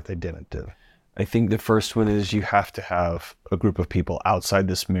later if they didn't do. I think the first one is you have to have a group of people outside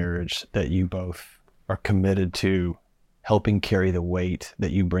this marriage that you both are committed to helping carry the weight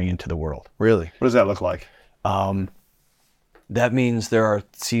that you bring into the world. Really? What does that look like? That means there are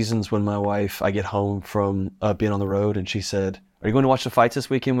seasons when I get home from being on the road and she said, are you going to watch the fights this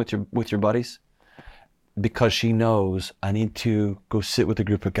weekend with your buddies? Because she knows I need to go sit with a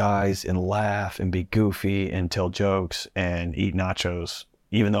group of guys and laugh and be goofy and tell jokes and eat nachos,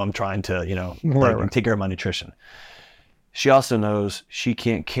 even though I'm trying to, take care of my nutrition. She also knows she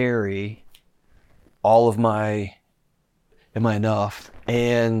can't carry all of my, am I enough?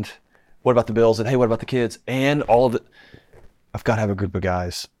 And what about the bills? And hey, what about the kids? And all of it. I've got to have a group of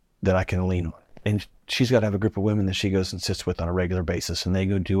guys that I can lean on. And she's got to have a group of women that she goes and sits with on a regular basis, and they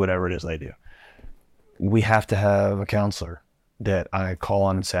go do whatever it is they do. We have to have a counselor that I call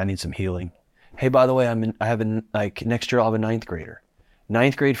on and say, I need some healing. Hey, by the way, next year I'll have a 9th grader.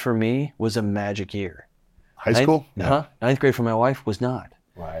 9th grade for me was a magic year. High school? Yeah. 9th grade for my wife was not.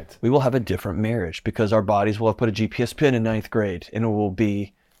 Right. We will have a different marriage because our bodies will have put a GPS pin in 9th grade, and it will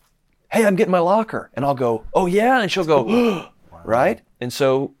be, hey, I'm getting my locker. And I'll go, oh yeah. And she'll go, wow. Right? And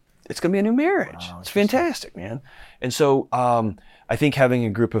so it's going to be a new marriage. Wow, it's fantastic, man. And so I think having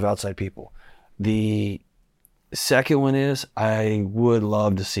a group of outside people. The second one is I would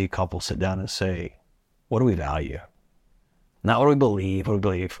love to see couples sit down and say, what do we value? Not what do we believe, what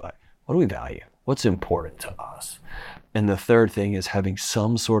do we value? What's important to us? And the third thing is having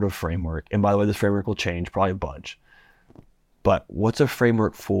some sort of framework. And by the way, this framework will change, probably a bunch. But what's a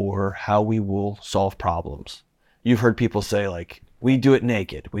framework for how we will solve problems? You've heard people say, like, we do it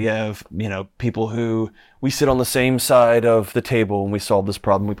naked. We have, people who, we sit on the same side of the table and we solve this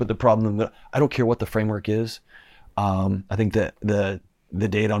problem. We put the problem in the, I don't care what the framework is. I think that the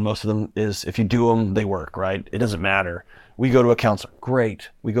data on most of them is if you do them, they work, right? It doesn't matter. We go to a counselor, great.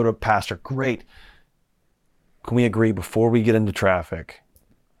 We go to a pastor, great. Can we agree before we get into traffic,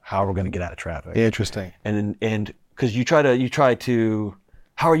 how we're going to get out of traffic? Interesting. And because you try to,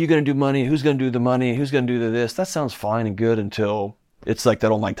 how are you going to do money? Who's going to do the money? Who's going to do this? That sounds fine and good until it's like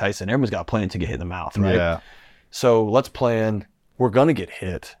that old Mike Tyson. Everyone's got a plan to get hit in the mouth, right? Yeah. So let's plan. We're going to get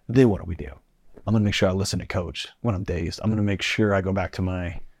hit. Then what do we do? I'm going to make sure I listen to coach when I'm dazed. I'm going to make sure I go back to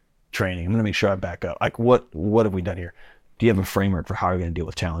my training. I'm going to make sure I back up. Like, what have we done here? Do you have a framework for how you're going to deal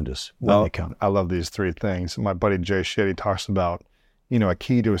with challenges when they come? I love these three things. My buddy Jay Shetty talks about, a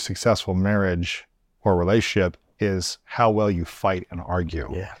key to a successful marriage or relationship is how well you fight and argue.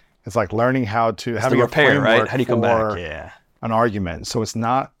 Yeah. It's like learning how to have a repair, right? How do you come for back? Yeah. an argument. So it's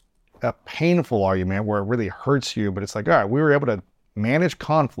not a painful argument where it really hurts you, but it's like, all right, we were able to manage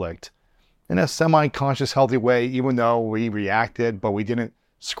conflict in a semi-conscious, healthy way, even though we reacted, but we didn't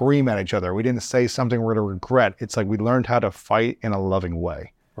scream at each other. We didn't say something we're going to regret. It's like we learned how to fight in a loving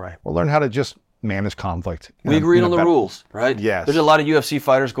way. Right. We learned how to just manage conflict. We agreed on the rules, right? Yes. There's a lot of UFC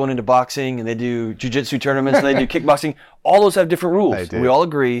fighters going into boxing and they do jiu-jitsu tournaments and they do kickboxing. All those have different rules. They do. We all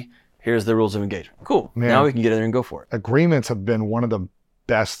agree, here's the rules of engagement. Cool. Man. Now we can get in there and go for it. Agreements have been one of the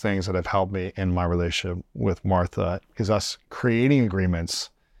best things that have helped me in my relationship with Martha, is us creating agreements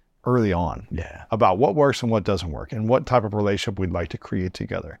early on about what works and what doesn't work and what type of relationship we'd like to create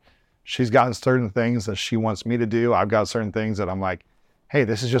together. She's gotten certain things that she wants me to do. I've got certain things that I'm like, hey,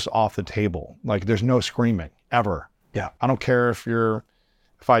 this is just off the table. Like, there's no screaming ever. Yeah. I don't care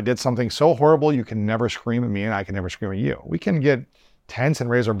if I did something so horrible, you can never scream at me and I can never scream at you. We can get tense and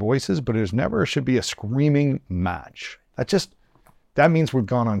raise our voices, but there's never should be a screaming match. That means we've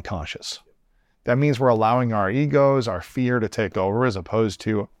gone unconscious. That means we're allowing our egos, our fear to take over, as opposed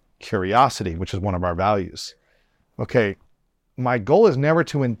to curiosity, which is one of our values. Okay, my goal is never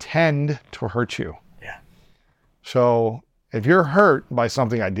to intend to hurt you. Yeah. So if you're hurt by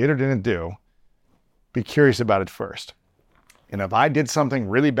something I did or didn't do, be curious about it first. And if I did something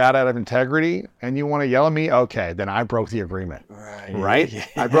really bad out of integrity and you want to yell at me, okay, then I broke the agreement. Right? Yeah.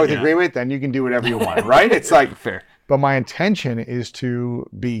 I broke the agreement, then you can do whatever you want, right? It's like, fair. But my intention is to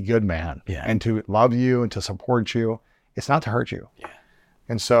be a good man and to love you and to support you. It's not to hurt you. Yeah.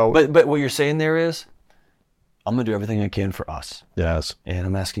 And so. But what you're saying there is, I'm going to do everything I can for us. Yes. And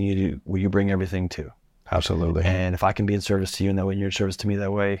I'm asking you will you bring everything too? Absolutely. And if I can be in service to you in that way and you're in service to me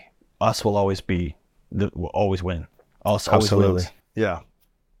that way, us will always will always win. Us always wins. Yeah.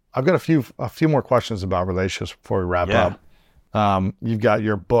 I've got a few more questions about relationships before we wrap up. You've got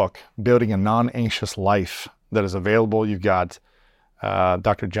your book, Building a Non-Anxious Life, that is available. You've got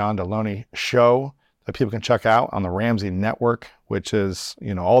Dr. John Delony show that people can check out on the Ramsey Network, which is,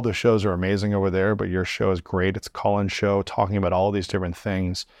 all the shows are amazing over there, but your show is great. It's a call-in show talking about all these different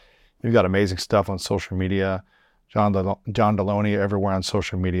things. You've got amazing stuff on social media. John Delony everywhere on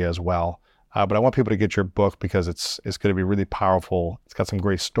social media as well. But I want people to get your book because it's going to be really powerful. It's got some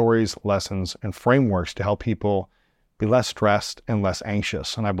great stories, lessons, and frameworks to help people be less stressed and less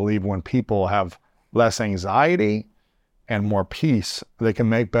anxious. And I believe when people have less anxiety and more peace, they can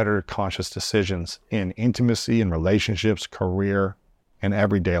make better conscious decisions in intimacy and relationships, career, and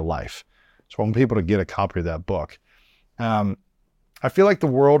everyday life. So I want people to get a copy of that book. I feel like the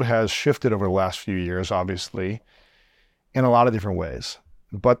world has shifted over the last few years, obviously, in a lot of different ways.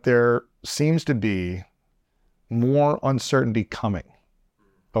 But there seems to be more uncertainty coming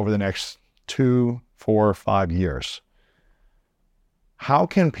over the next 2, 4, 5 years. How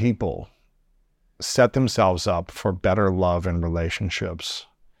can people set themselves up for better love and relationships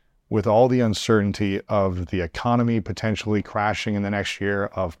with all the uncertainty of the economy potentially crashing in the next year,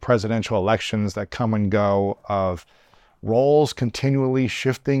 of presidential elections that come and go, of roles continually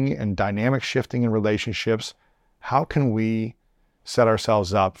shifting and dynamic shifting in relationships? How can we set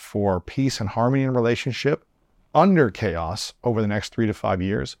ourselves up for peace and harmony in relationship under chaos over the next 3 to 5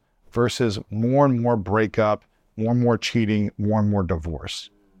 years versus more and more breakup, more and more cheating, more and more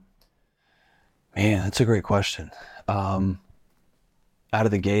divorce? Man, that's a great question. Out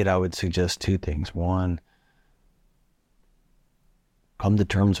of the gate, I would suggest 2 things. 1, come to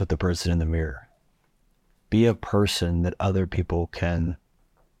terms with the person in the mirror. be a person that other people can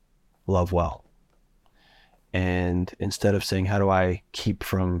love well. And instead of saying, how do I keep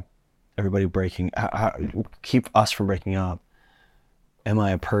from everybody keep us from breaking up, am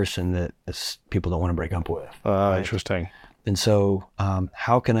I a person that people don't want to break up with? Right? Interesting. And so,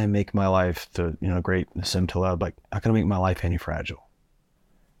 how can I make my life great sim to love? Like, how can I make my life anti-fragile?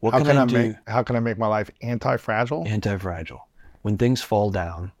 How can I make my life anti-fragile? Anti-fragile. When things fall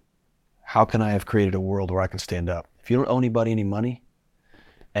down, how can I have created a world where I can stand up? If you don't owe anybody any money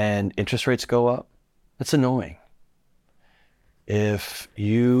and interest rates go up, that's annoying. If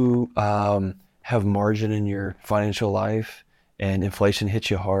you have margin in your financial life and inflation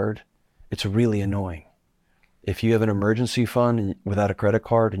hits you hard, it's really annoying. If you have an emergency fund without a credit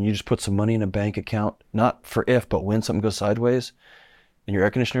card and you just put some money in a bank account, not for if, but when something goes sideways and your air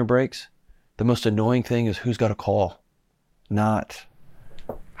conditioner breaks, the most annoying thing is who's got to call, not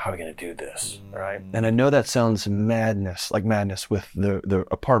how are we going to do this, right? And I know that sounds madness with the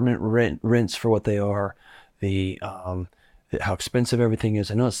apartment rents for what they are, how expensive everything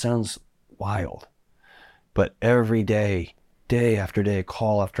is. I know it sounds wild, but every day after day,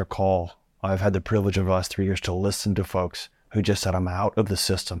 call after call, I've had the privilege of the last 3 years to listen to folks who just said, I'm out of the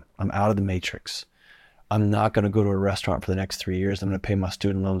system. I'm out of the matrix. I'm not going to go to a restaurant for the next 3 years. I'm going to pay my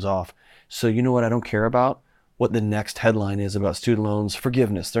student loans off. So you know what I don't care about? What the next headline is about student loans,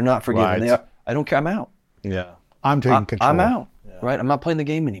 forgiveness. They're not forgiven. Right. I don't care. I'm out. Yeah. I'm taking control. I'm out, right? I'm not playing the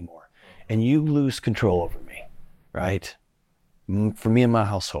game anymore. And you lose control over me, right? For me and my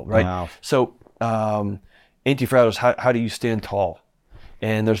household, right? Wow. So anti-fragile, how do you stand tall?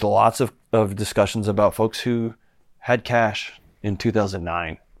 And there's lots of discussions about folks who had cash in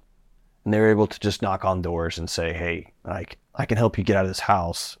 2009 and they were able to just knock on doors and say, hey, I can help you get out of this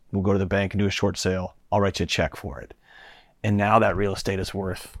house. We'll go to the bank and do a short sale. I'll write you a check for it. And now that real estate is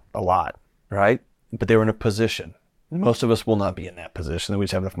worth a lot, right? But they were in a position. Most of us will not be in that position. We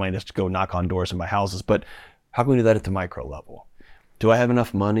just have enough money just to go knock on doors and buy houses. But how can we do that at the micro level? Do I have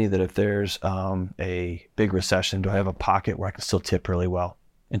enough money that if there's a big recession, do I have a pocket where I can still tip really well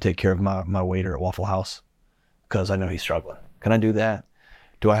and take care of my waiter at Waffle House? Because I know he's struggling. Can I do that?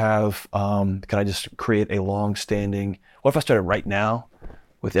 Do I have, can I just create a long-standing, what if I started right now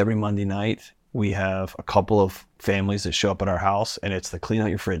with every Monday night, we have a couple of families that show up at our house and it's the clean out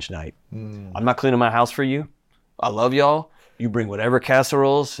your fridge night. I'm not cleaning my house for you. I love y'all. You bring whatever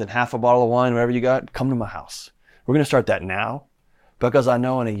casseroles and half a bottle of wine, whatever you got, come to my house. We're going to start that now because I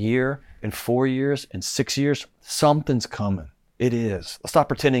know in a year, in 4 years, in 6 years, something's coming. It is. Let's stop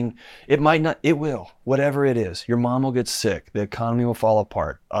pretending. It might not, it will. Whatever it is. Your mom will get sick. The economy will fall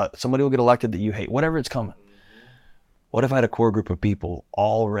apart. Somebody will get elected that you hate. Whatever it's coming. What if I had a core group of people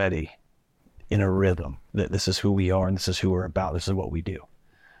already in a rhythm that this is who we are and this is who we're about. This is what we do.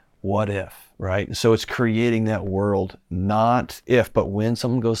 What if, right? So it's creating that world, not if, but when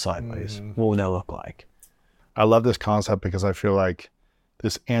something goes sideways, what will that look like? I love this concept because I feel like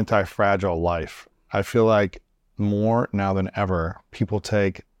this anti-fragile life, I feel like more now than ever, people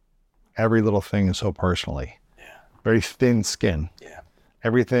take every little thing so personally. Yeah. Very thin skin. Yeah.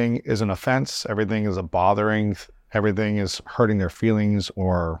 Everything is an offense. Everything is a bothering. Everything is hurting their feelings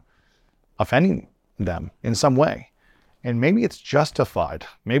or offending them in some way. And maybe it's justified.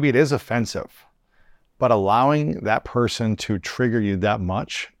 Maybe it is offensive. But allowing that person to trigger you that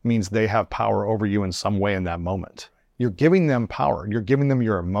much means they have power over you in some way in that moment. You're giving them power. You're giving them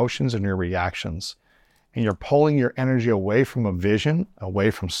your emotions and your reactions. And you're pulling your energy away from a vision, away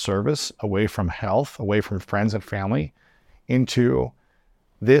from service, away from health, away from friends and family, into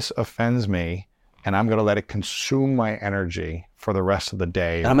this offends me, and I'm going to let it consume my energy for the rest of the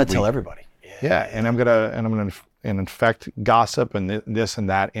day. And I'm going to tell everybody. Yeah, and I'm going to infect gossip and this and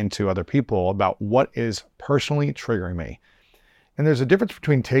that into other people about what is personally triggering me. And there's a difference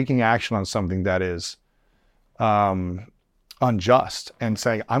between taking action on something that is unjust and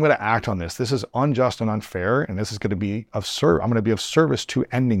saying, I'm going to act on this. This is unjust and unfair, and this is going to be of service. I'm going to be of service to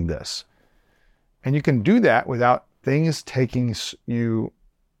ending this. And you can do that without things taking you,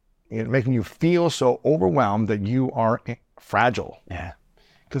 making you feel so overwhelmed that you are fragile. Yeah.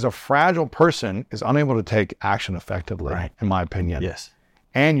 Because a fragile person is unable to take action effectively, right, in my opinion. Yes.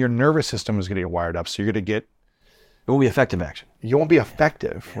 And your nervous system is going to get wired up. So you're going to get... It won't be effective action. You won't be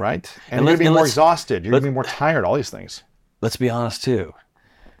effective, right? And you're going to be more exhausted. You're going to be more tired, all these things. Let's be honest, too.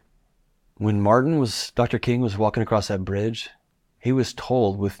 When Dr. King was walking across that bridge, he was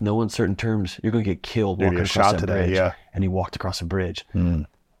told with no uncertain terms, you're going to get killed walking across that bridge. Yeah. And he walked across the bridge.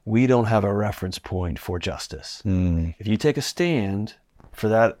 We don't have a reference point for justice. If you take a stand for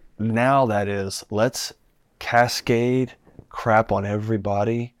that, now that is, let's cascade crap on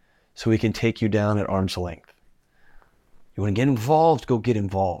everybody so he can take you down at arm's length. You want to get involved, go get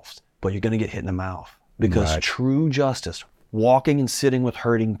involved, but you're going to get hit in the mouth, because true justice, walking and sitting with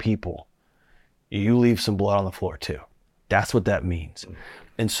hurting people, you leave some blood on the floor too. That's what that means.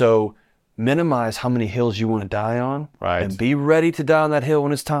 And so minimize how many hills you want to die on, and be ready to die on that hill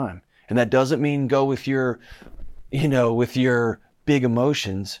when it's time. And that doesn't mean go with your, with your big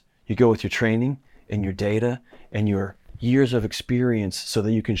emotions. You go with your training and your data and your years of experience so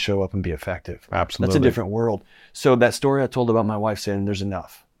that you can show up and be effective. Absolutely. That's a different world. So that story I told about my wife saying there's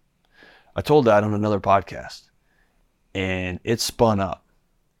enough, I told that on another podcast, and it spun up.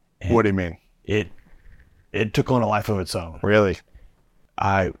 What do you mean? It took on a life of its own. Really?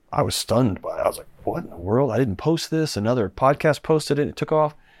 I was stunned by it. I was like, what in the world? I didn't post this. Another podcast posted it. It took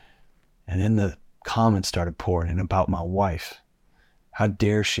off. And then the comments started pouring in about my wife. How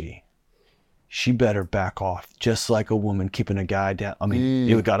dare she? She better back off, just like a woman keeping a guy down. I mean,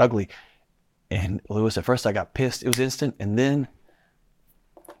 it got ugly. And Lewis, at first I got pissed. It was instant. And then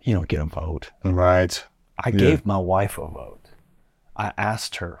you don't get a vote. Right. I gave my wife a vote. I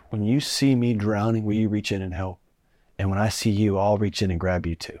asked her, when you see me drowning, will you reach in and help? And when I see you, I'll reach in and grab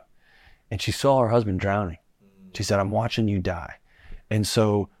you too. And she saw her husband drowning. She said, I'm watching you die. And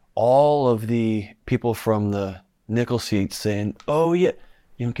so all of the people from the nickel seats saying, oh yeah,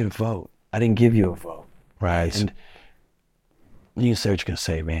 you don't get a vote. I didn't give you a vote. Right. And you can say what you're going to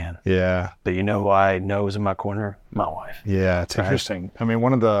say, man. Yeah. But you know who I know is in my corner? My wife. Yeah, it's interesting. I mean,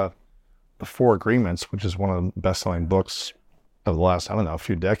 one of the 4 Agreements, which is one of the best-selling books of the last, a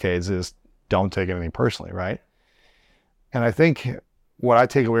few decades, is don't take anything personally, right? And I think what I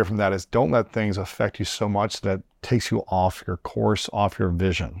take away from that is don't let things affect you so much that it takes you off your course, off your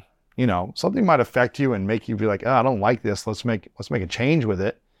vision. Something might affect you and make you be like, oh, I don't like this. Let's make a change with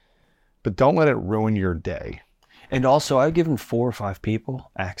it. But don't let it ruin your day. And also, I've given 4 or 5 people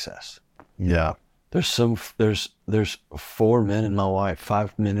access. Yeah. There's 4 men in my wife,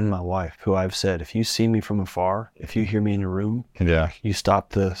 5 men in my wife who I've said, if you see me from afar, if you hear me in a room, you stop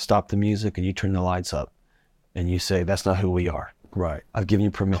the music and you turn the lights up and you say, that's not who we are. Right. I've given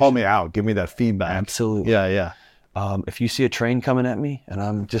you permission. Call me out. Give me that feedback. Absolutely. Yeah. If you see a train coming at me and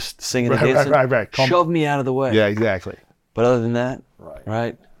I'm just singing and dancing, shove me out of the way. Yeah, exactly. But other than that,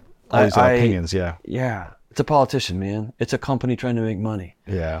 right? All these opinions, yeah. It's a politician, man. It's a company trying to make money.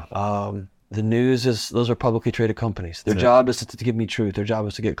 Yeah. The news those are publicly traded companies. Their job is to give me truth. Their job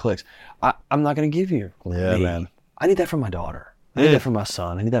is to get clicks. I'm not going to give you. Yeah, me. man. I need that for my daughter. I need that for my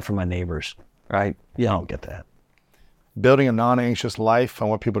son. I need that for my neighbors. Right? Yeah, I don't get that. Building a Non-Anxious Life. I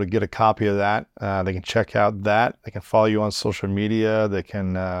want people to get a copy of that. They can check out that. They can follow you on social media. They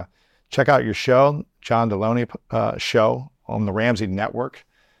can check out your show, John Delony show on the Ramsey Network.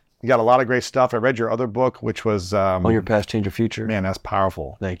 You got a lot of great stuff. I read your other book, which was... On Your Past, Change Your Future. Man, that's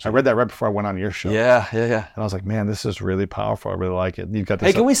powerful. Thank you. I read that right before I went on your show. Yeah. And I was like, man, this is really powerful. I really like it. You've got this.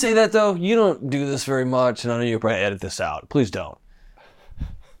 Hey, can we say that, though? You don't do this very much, and I know you'll probably edit this out. Please don't.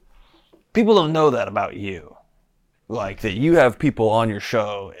 People don't know that about you. Like, that you have people on your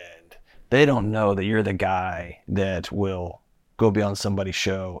show, and they don't know that you're the guy that will go be on somebody's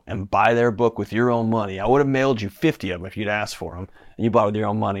show and buy their book with your own money. I would have mailed you 50 of them if you'd asked for them. And you bought it with your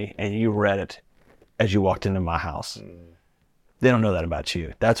own money and you read it as you walked into my house. They don't know that about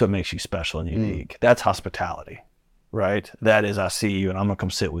you. That's what makes you special and unique. That's hospitality, right? That is, I see you and I'm going to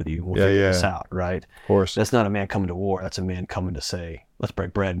come sit with you. We'll figure this out, right? Of course. That's not a man coming to war. That's a man coming to say, let's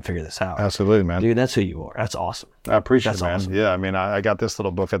break bread and figure this out. Absolutely, man. Dude, that's who you are. That's awesome. I appreciate it, man. Awesome. Yeah, I mean, I got this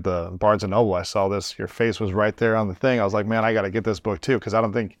little book at the Barnes & Noble. I saw this. Your face was right there on the thing. I was like, man, I got to get this book too, because I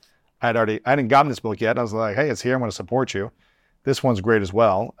don't think I hadn't gotten this book yet. And I was like, hey, it's here. I'm going to support you. This one's great as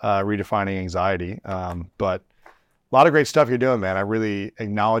well, Redefining Anxiety. But a lot of great stuff you're doing, man. I really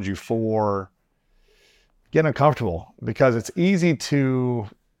acknowledge you for getting uncomfortable, because it's easy to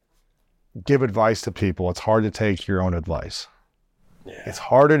give advice to people. It's hard to take your own advice. Yeah. It's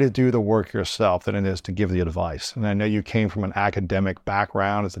harder to do the work yourself than it is to give the advice. And I know you came from an academic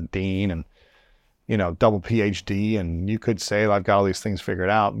background as a dean and, double PhD, and you could say, I've got all these things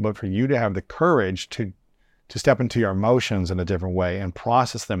figured out. But for you to have the courage to step into your emotions in a different way and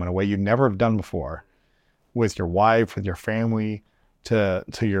process them in a way you never have done before with your wife, with your family, to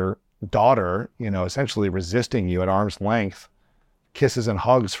your daughter, essentially resisting you at arm's length, kisses and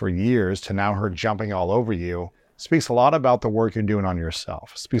hugs for years, to now her jumping all over you, speaks a lot about the work you're doing on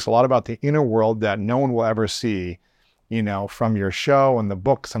yourself. Speaks a lot about the inner world that no one will ever see, from your show and the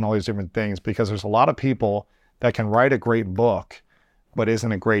books and all these different things, because there's a lot of people that can write a great book, but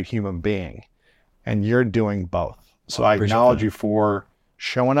isn't a great human being. And you're doing both. So I acknowledge you for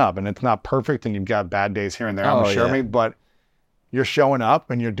showing up. And it's not perfect and you've got bad days here and there, I'm sure, but you're showing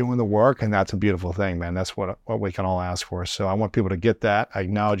up and you're doing the work, and that's a beautiful thing, man. That's what we can all ask for. So I want people to get that. I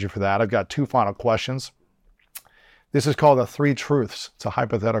acknowledge you for that. I've got 2 final questions. This is called the 3 truths. It's a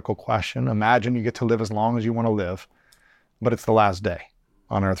hypothetical question. Imagine you get to live as long as you want to live, but it's the last day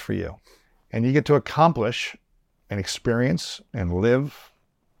on earth for you. And you get to accomplish and experience and live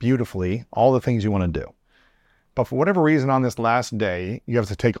beautifully all the things you want to do. But for whatever reason on this last day, you have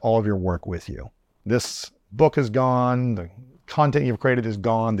to take all of your work with you. This book is gone. The content you've created is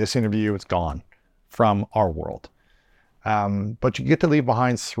gone. This interview, it's gone from our world. But you get to leave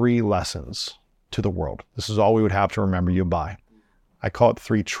behind 3 lessons to the world. This is all we would have to remember you by. I call it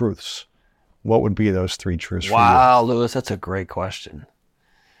 3 truths. What would be those 3 truths for you? Wow, Lewis, that's a great question.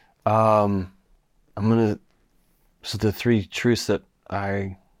 So the 3 truths that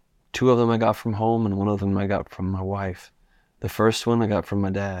 2 of them I got from home and 1 of them I got from my wife. The first one I got from my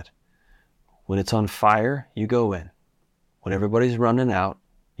dad. When it's on fire, you go in. When everybody's running out,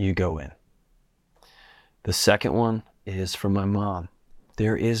 you go in. The second one is from my mom.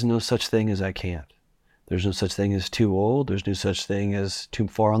 There is no such thing as I can't. There's no such thing as too old. There's no such thing as too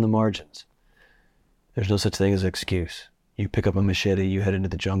far on the margins. There's no such thing as excuse. You pick up a machete, you head into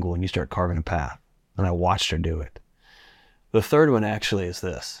the jungle, and you start carving a path. And I watched her do it. The third one actually is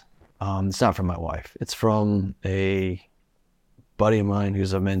this. It's not from my wife. It's from a buddy of mine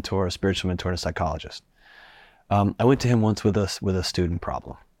who's a mentor, a spiritual mentor, and a psychologist. I went to him once with a student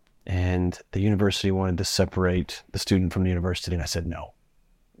problem, and the university wanted to separate the student from the university, and I said no.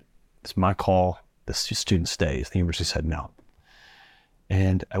 It's my call. The student stays. The university said no.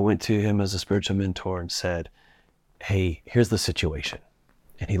 And I went to him as a spiritual mentor and said, hey, here's the situation.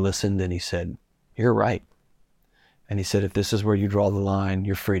 And he listened and he said, you're right. And he said, if this is where you draw the line,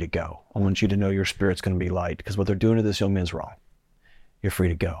 you're free to go. I want you to know your spirit's going to be light, because what they're doing to this young man's wrong. You're free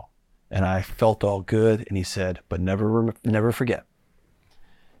to go. And I felt all good. And he said, but never forget,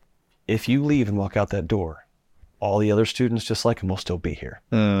 if you leave and walk out that door, all the other students just like him will still be here.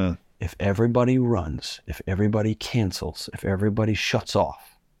 If everybody runs, if everybody cancels, if everybody shuts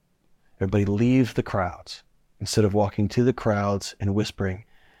off, everybody leaves the crowds, instead of walking to the crowds and whispering,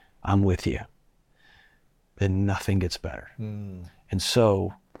 I'm with you, then nothing gets better. And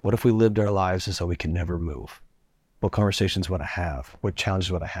so what if we lived our lives as though we could never move? What conversations would I have? What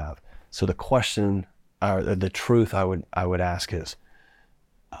challenges would I have? So the question, or the truth I would ask is,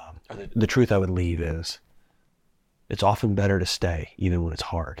 the truth I would leave is, it's often better to stay even when it's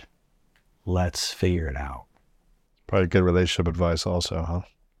hard. Let's figure it out. Probably good relationship advice also, huh?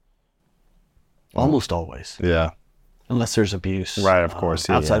 Almost always. Yeah. Unless there's abuse. Right, of course.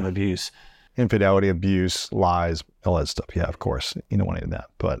 Outside of abuse. Infidelity, abuse, lies, all that stuff. Yeah, of course. You don't want any of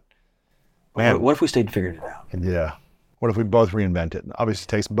that. But, man. What if we stayed and figured it out? Yeah. What if we both reinvent it? Obviously, it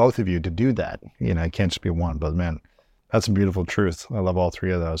takes both of you to do that. You know, it can't just be one. But, man, that's a beautiful truth. I love all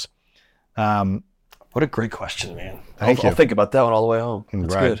 3 of those. What a great question, man. Thank you. I'll think about that one all the way home.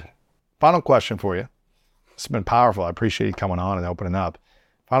 That's Right. good. Final question for you. It's been powerful. I appreciate you coming on and opening up.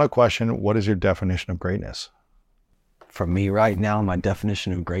 Final question. What is your definition of greatness? For me right now, my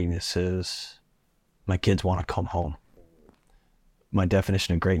definition of greatness is my kids want to come home. My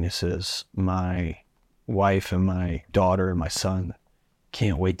definition of greatness is my wife and my daughter and my son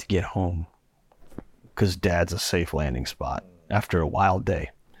can't wait to get home because dad's a safe landing spot after a wild day.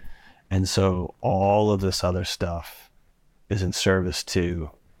 And so all of this other stuff is in service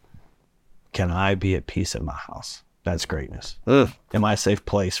to, can I be at peace at my house? That's greatness. Am I a safe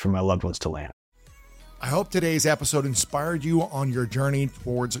place for my loved ones to land? I hope today's episode inspired you on your journey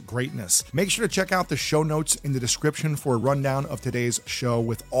towards greatness. Make sure to check out the show notes in the description for a rundown of today's show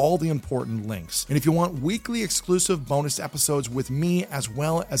with all the important links. And if you want weekly exclusive bonus episodes with me, as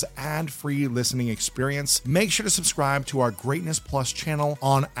well as ad-free listening experience, make sure to subscribe to our Greatness Plus channel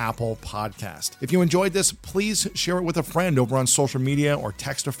on Apple Podcast. If you enjoyed this, please share it with a friend over on social media or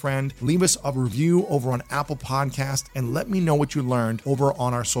text a friend. Leave us a review over on Apple Podcast and let me know what you learned over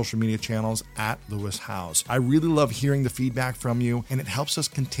on our social media channels at Lewis House. I really love hearing the feedback from you, and it helps us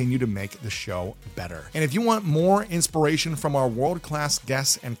continue to make the show better. And if you want more inspiration from our world-class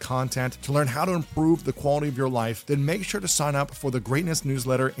guests and content to learn how to improve the quality of your life, then make sure to sign up for the Greatness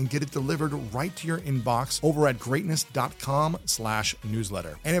newsletter and get it delivered right to your inbox over at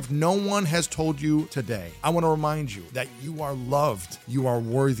greatness.com/newsletter. And if no one has told you today, I want to remind you that you are loved, you are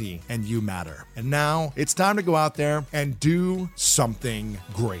worthy, and you matter. And now it's time to go out there and do something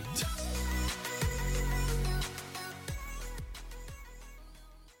great.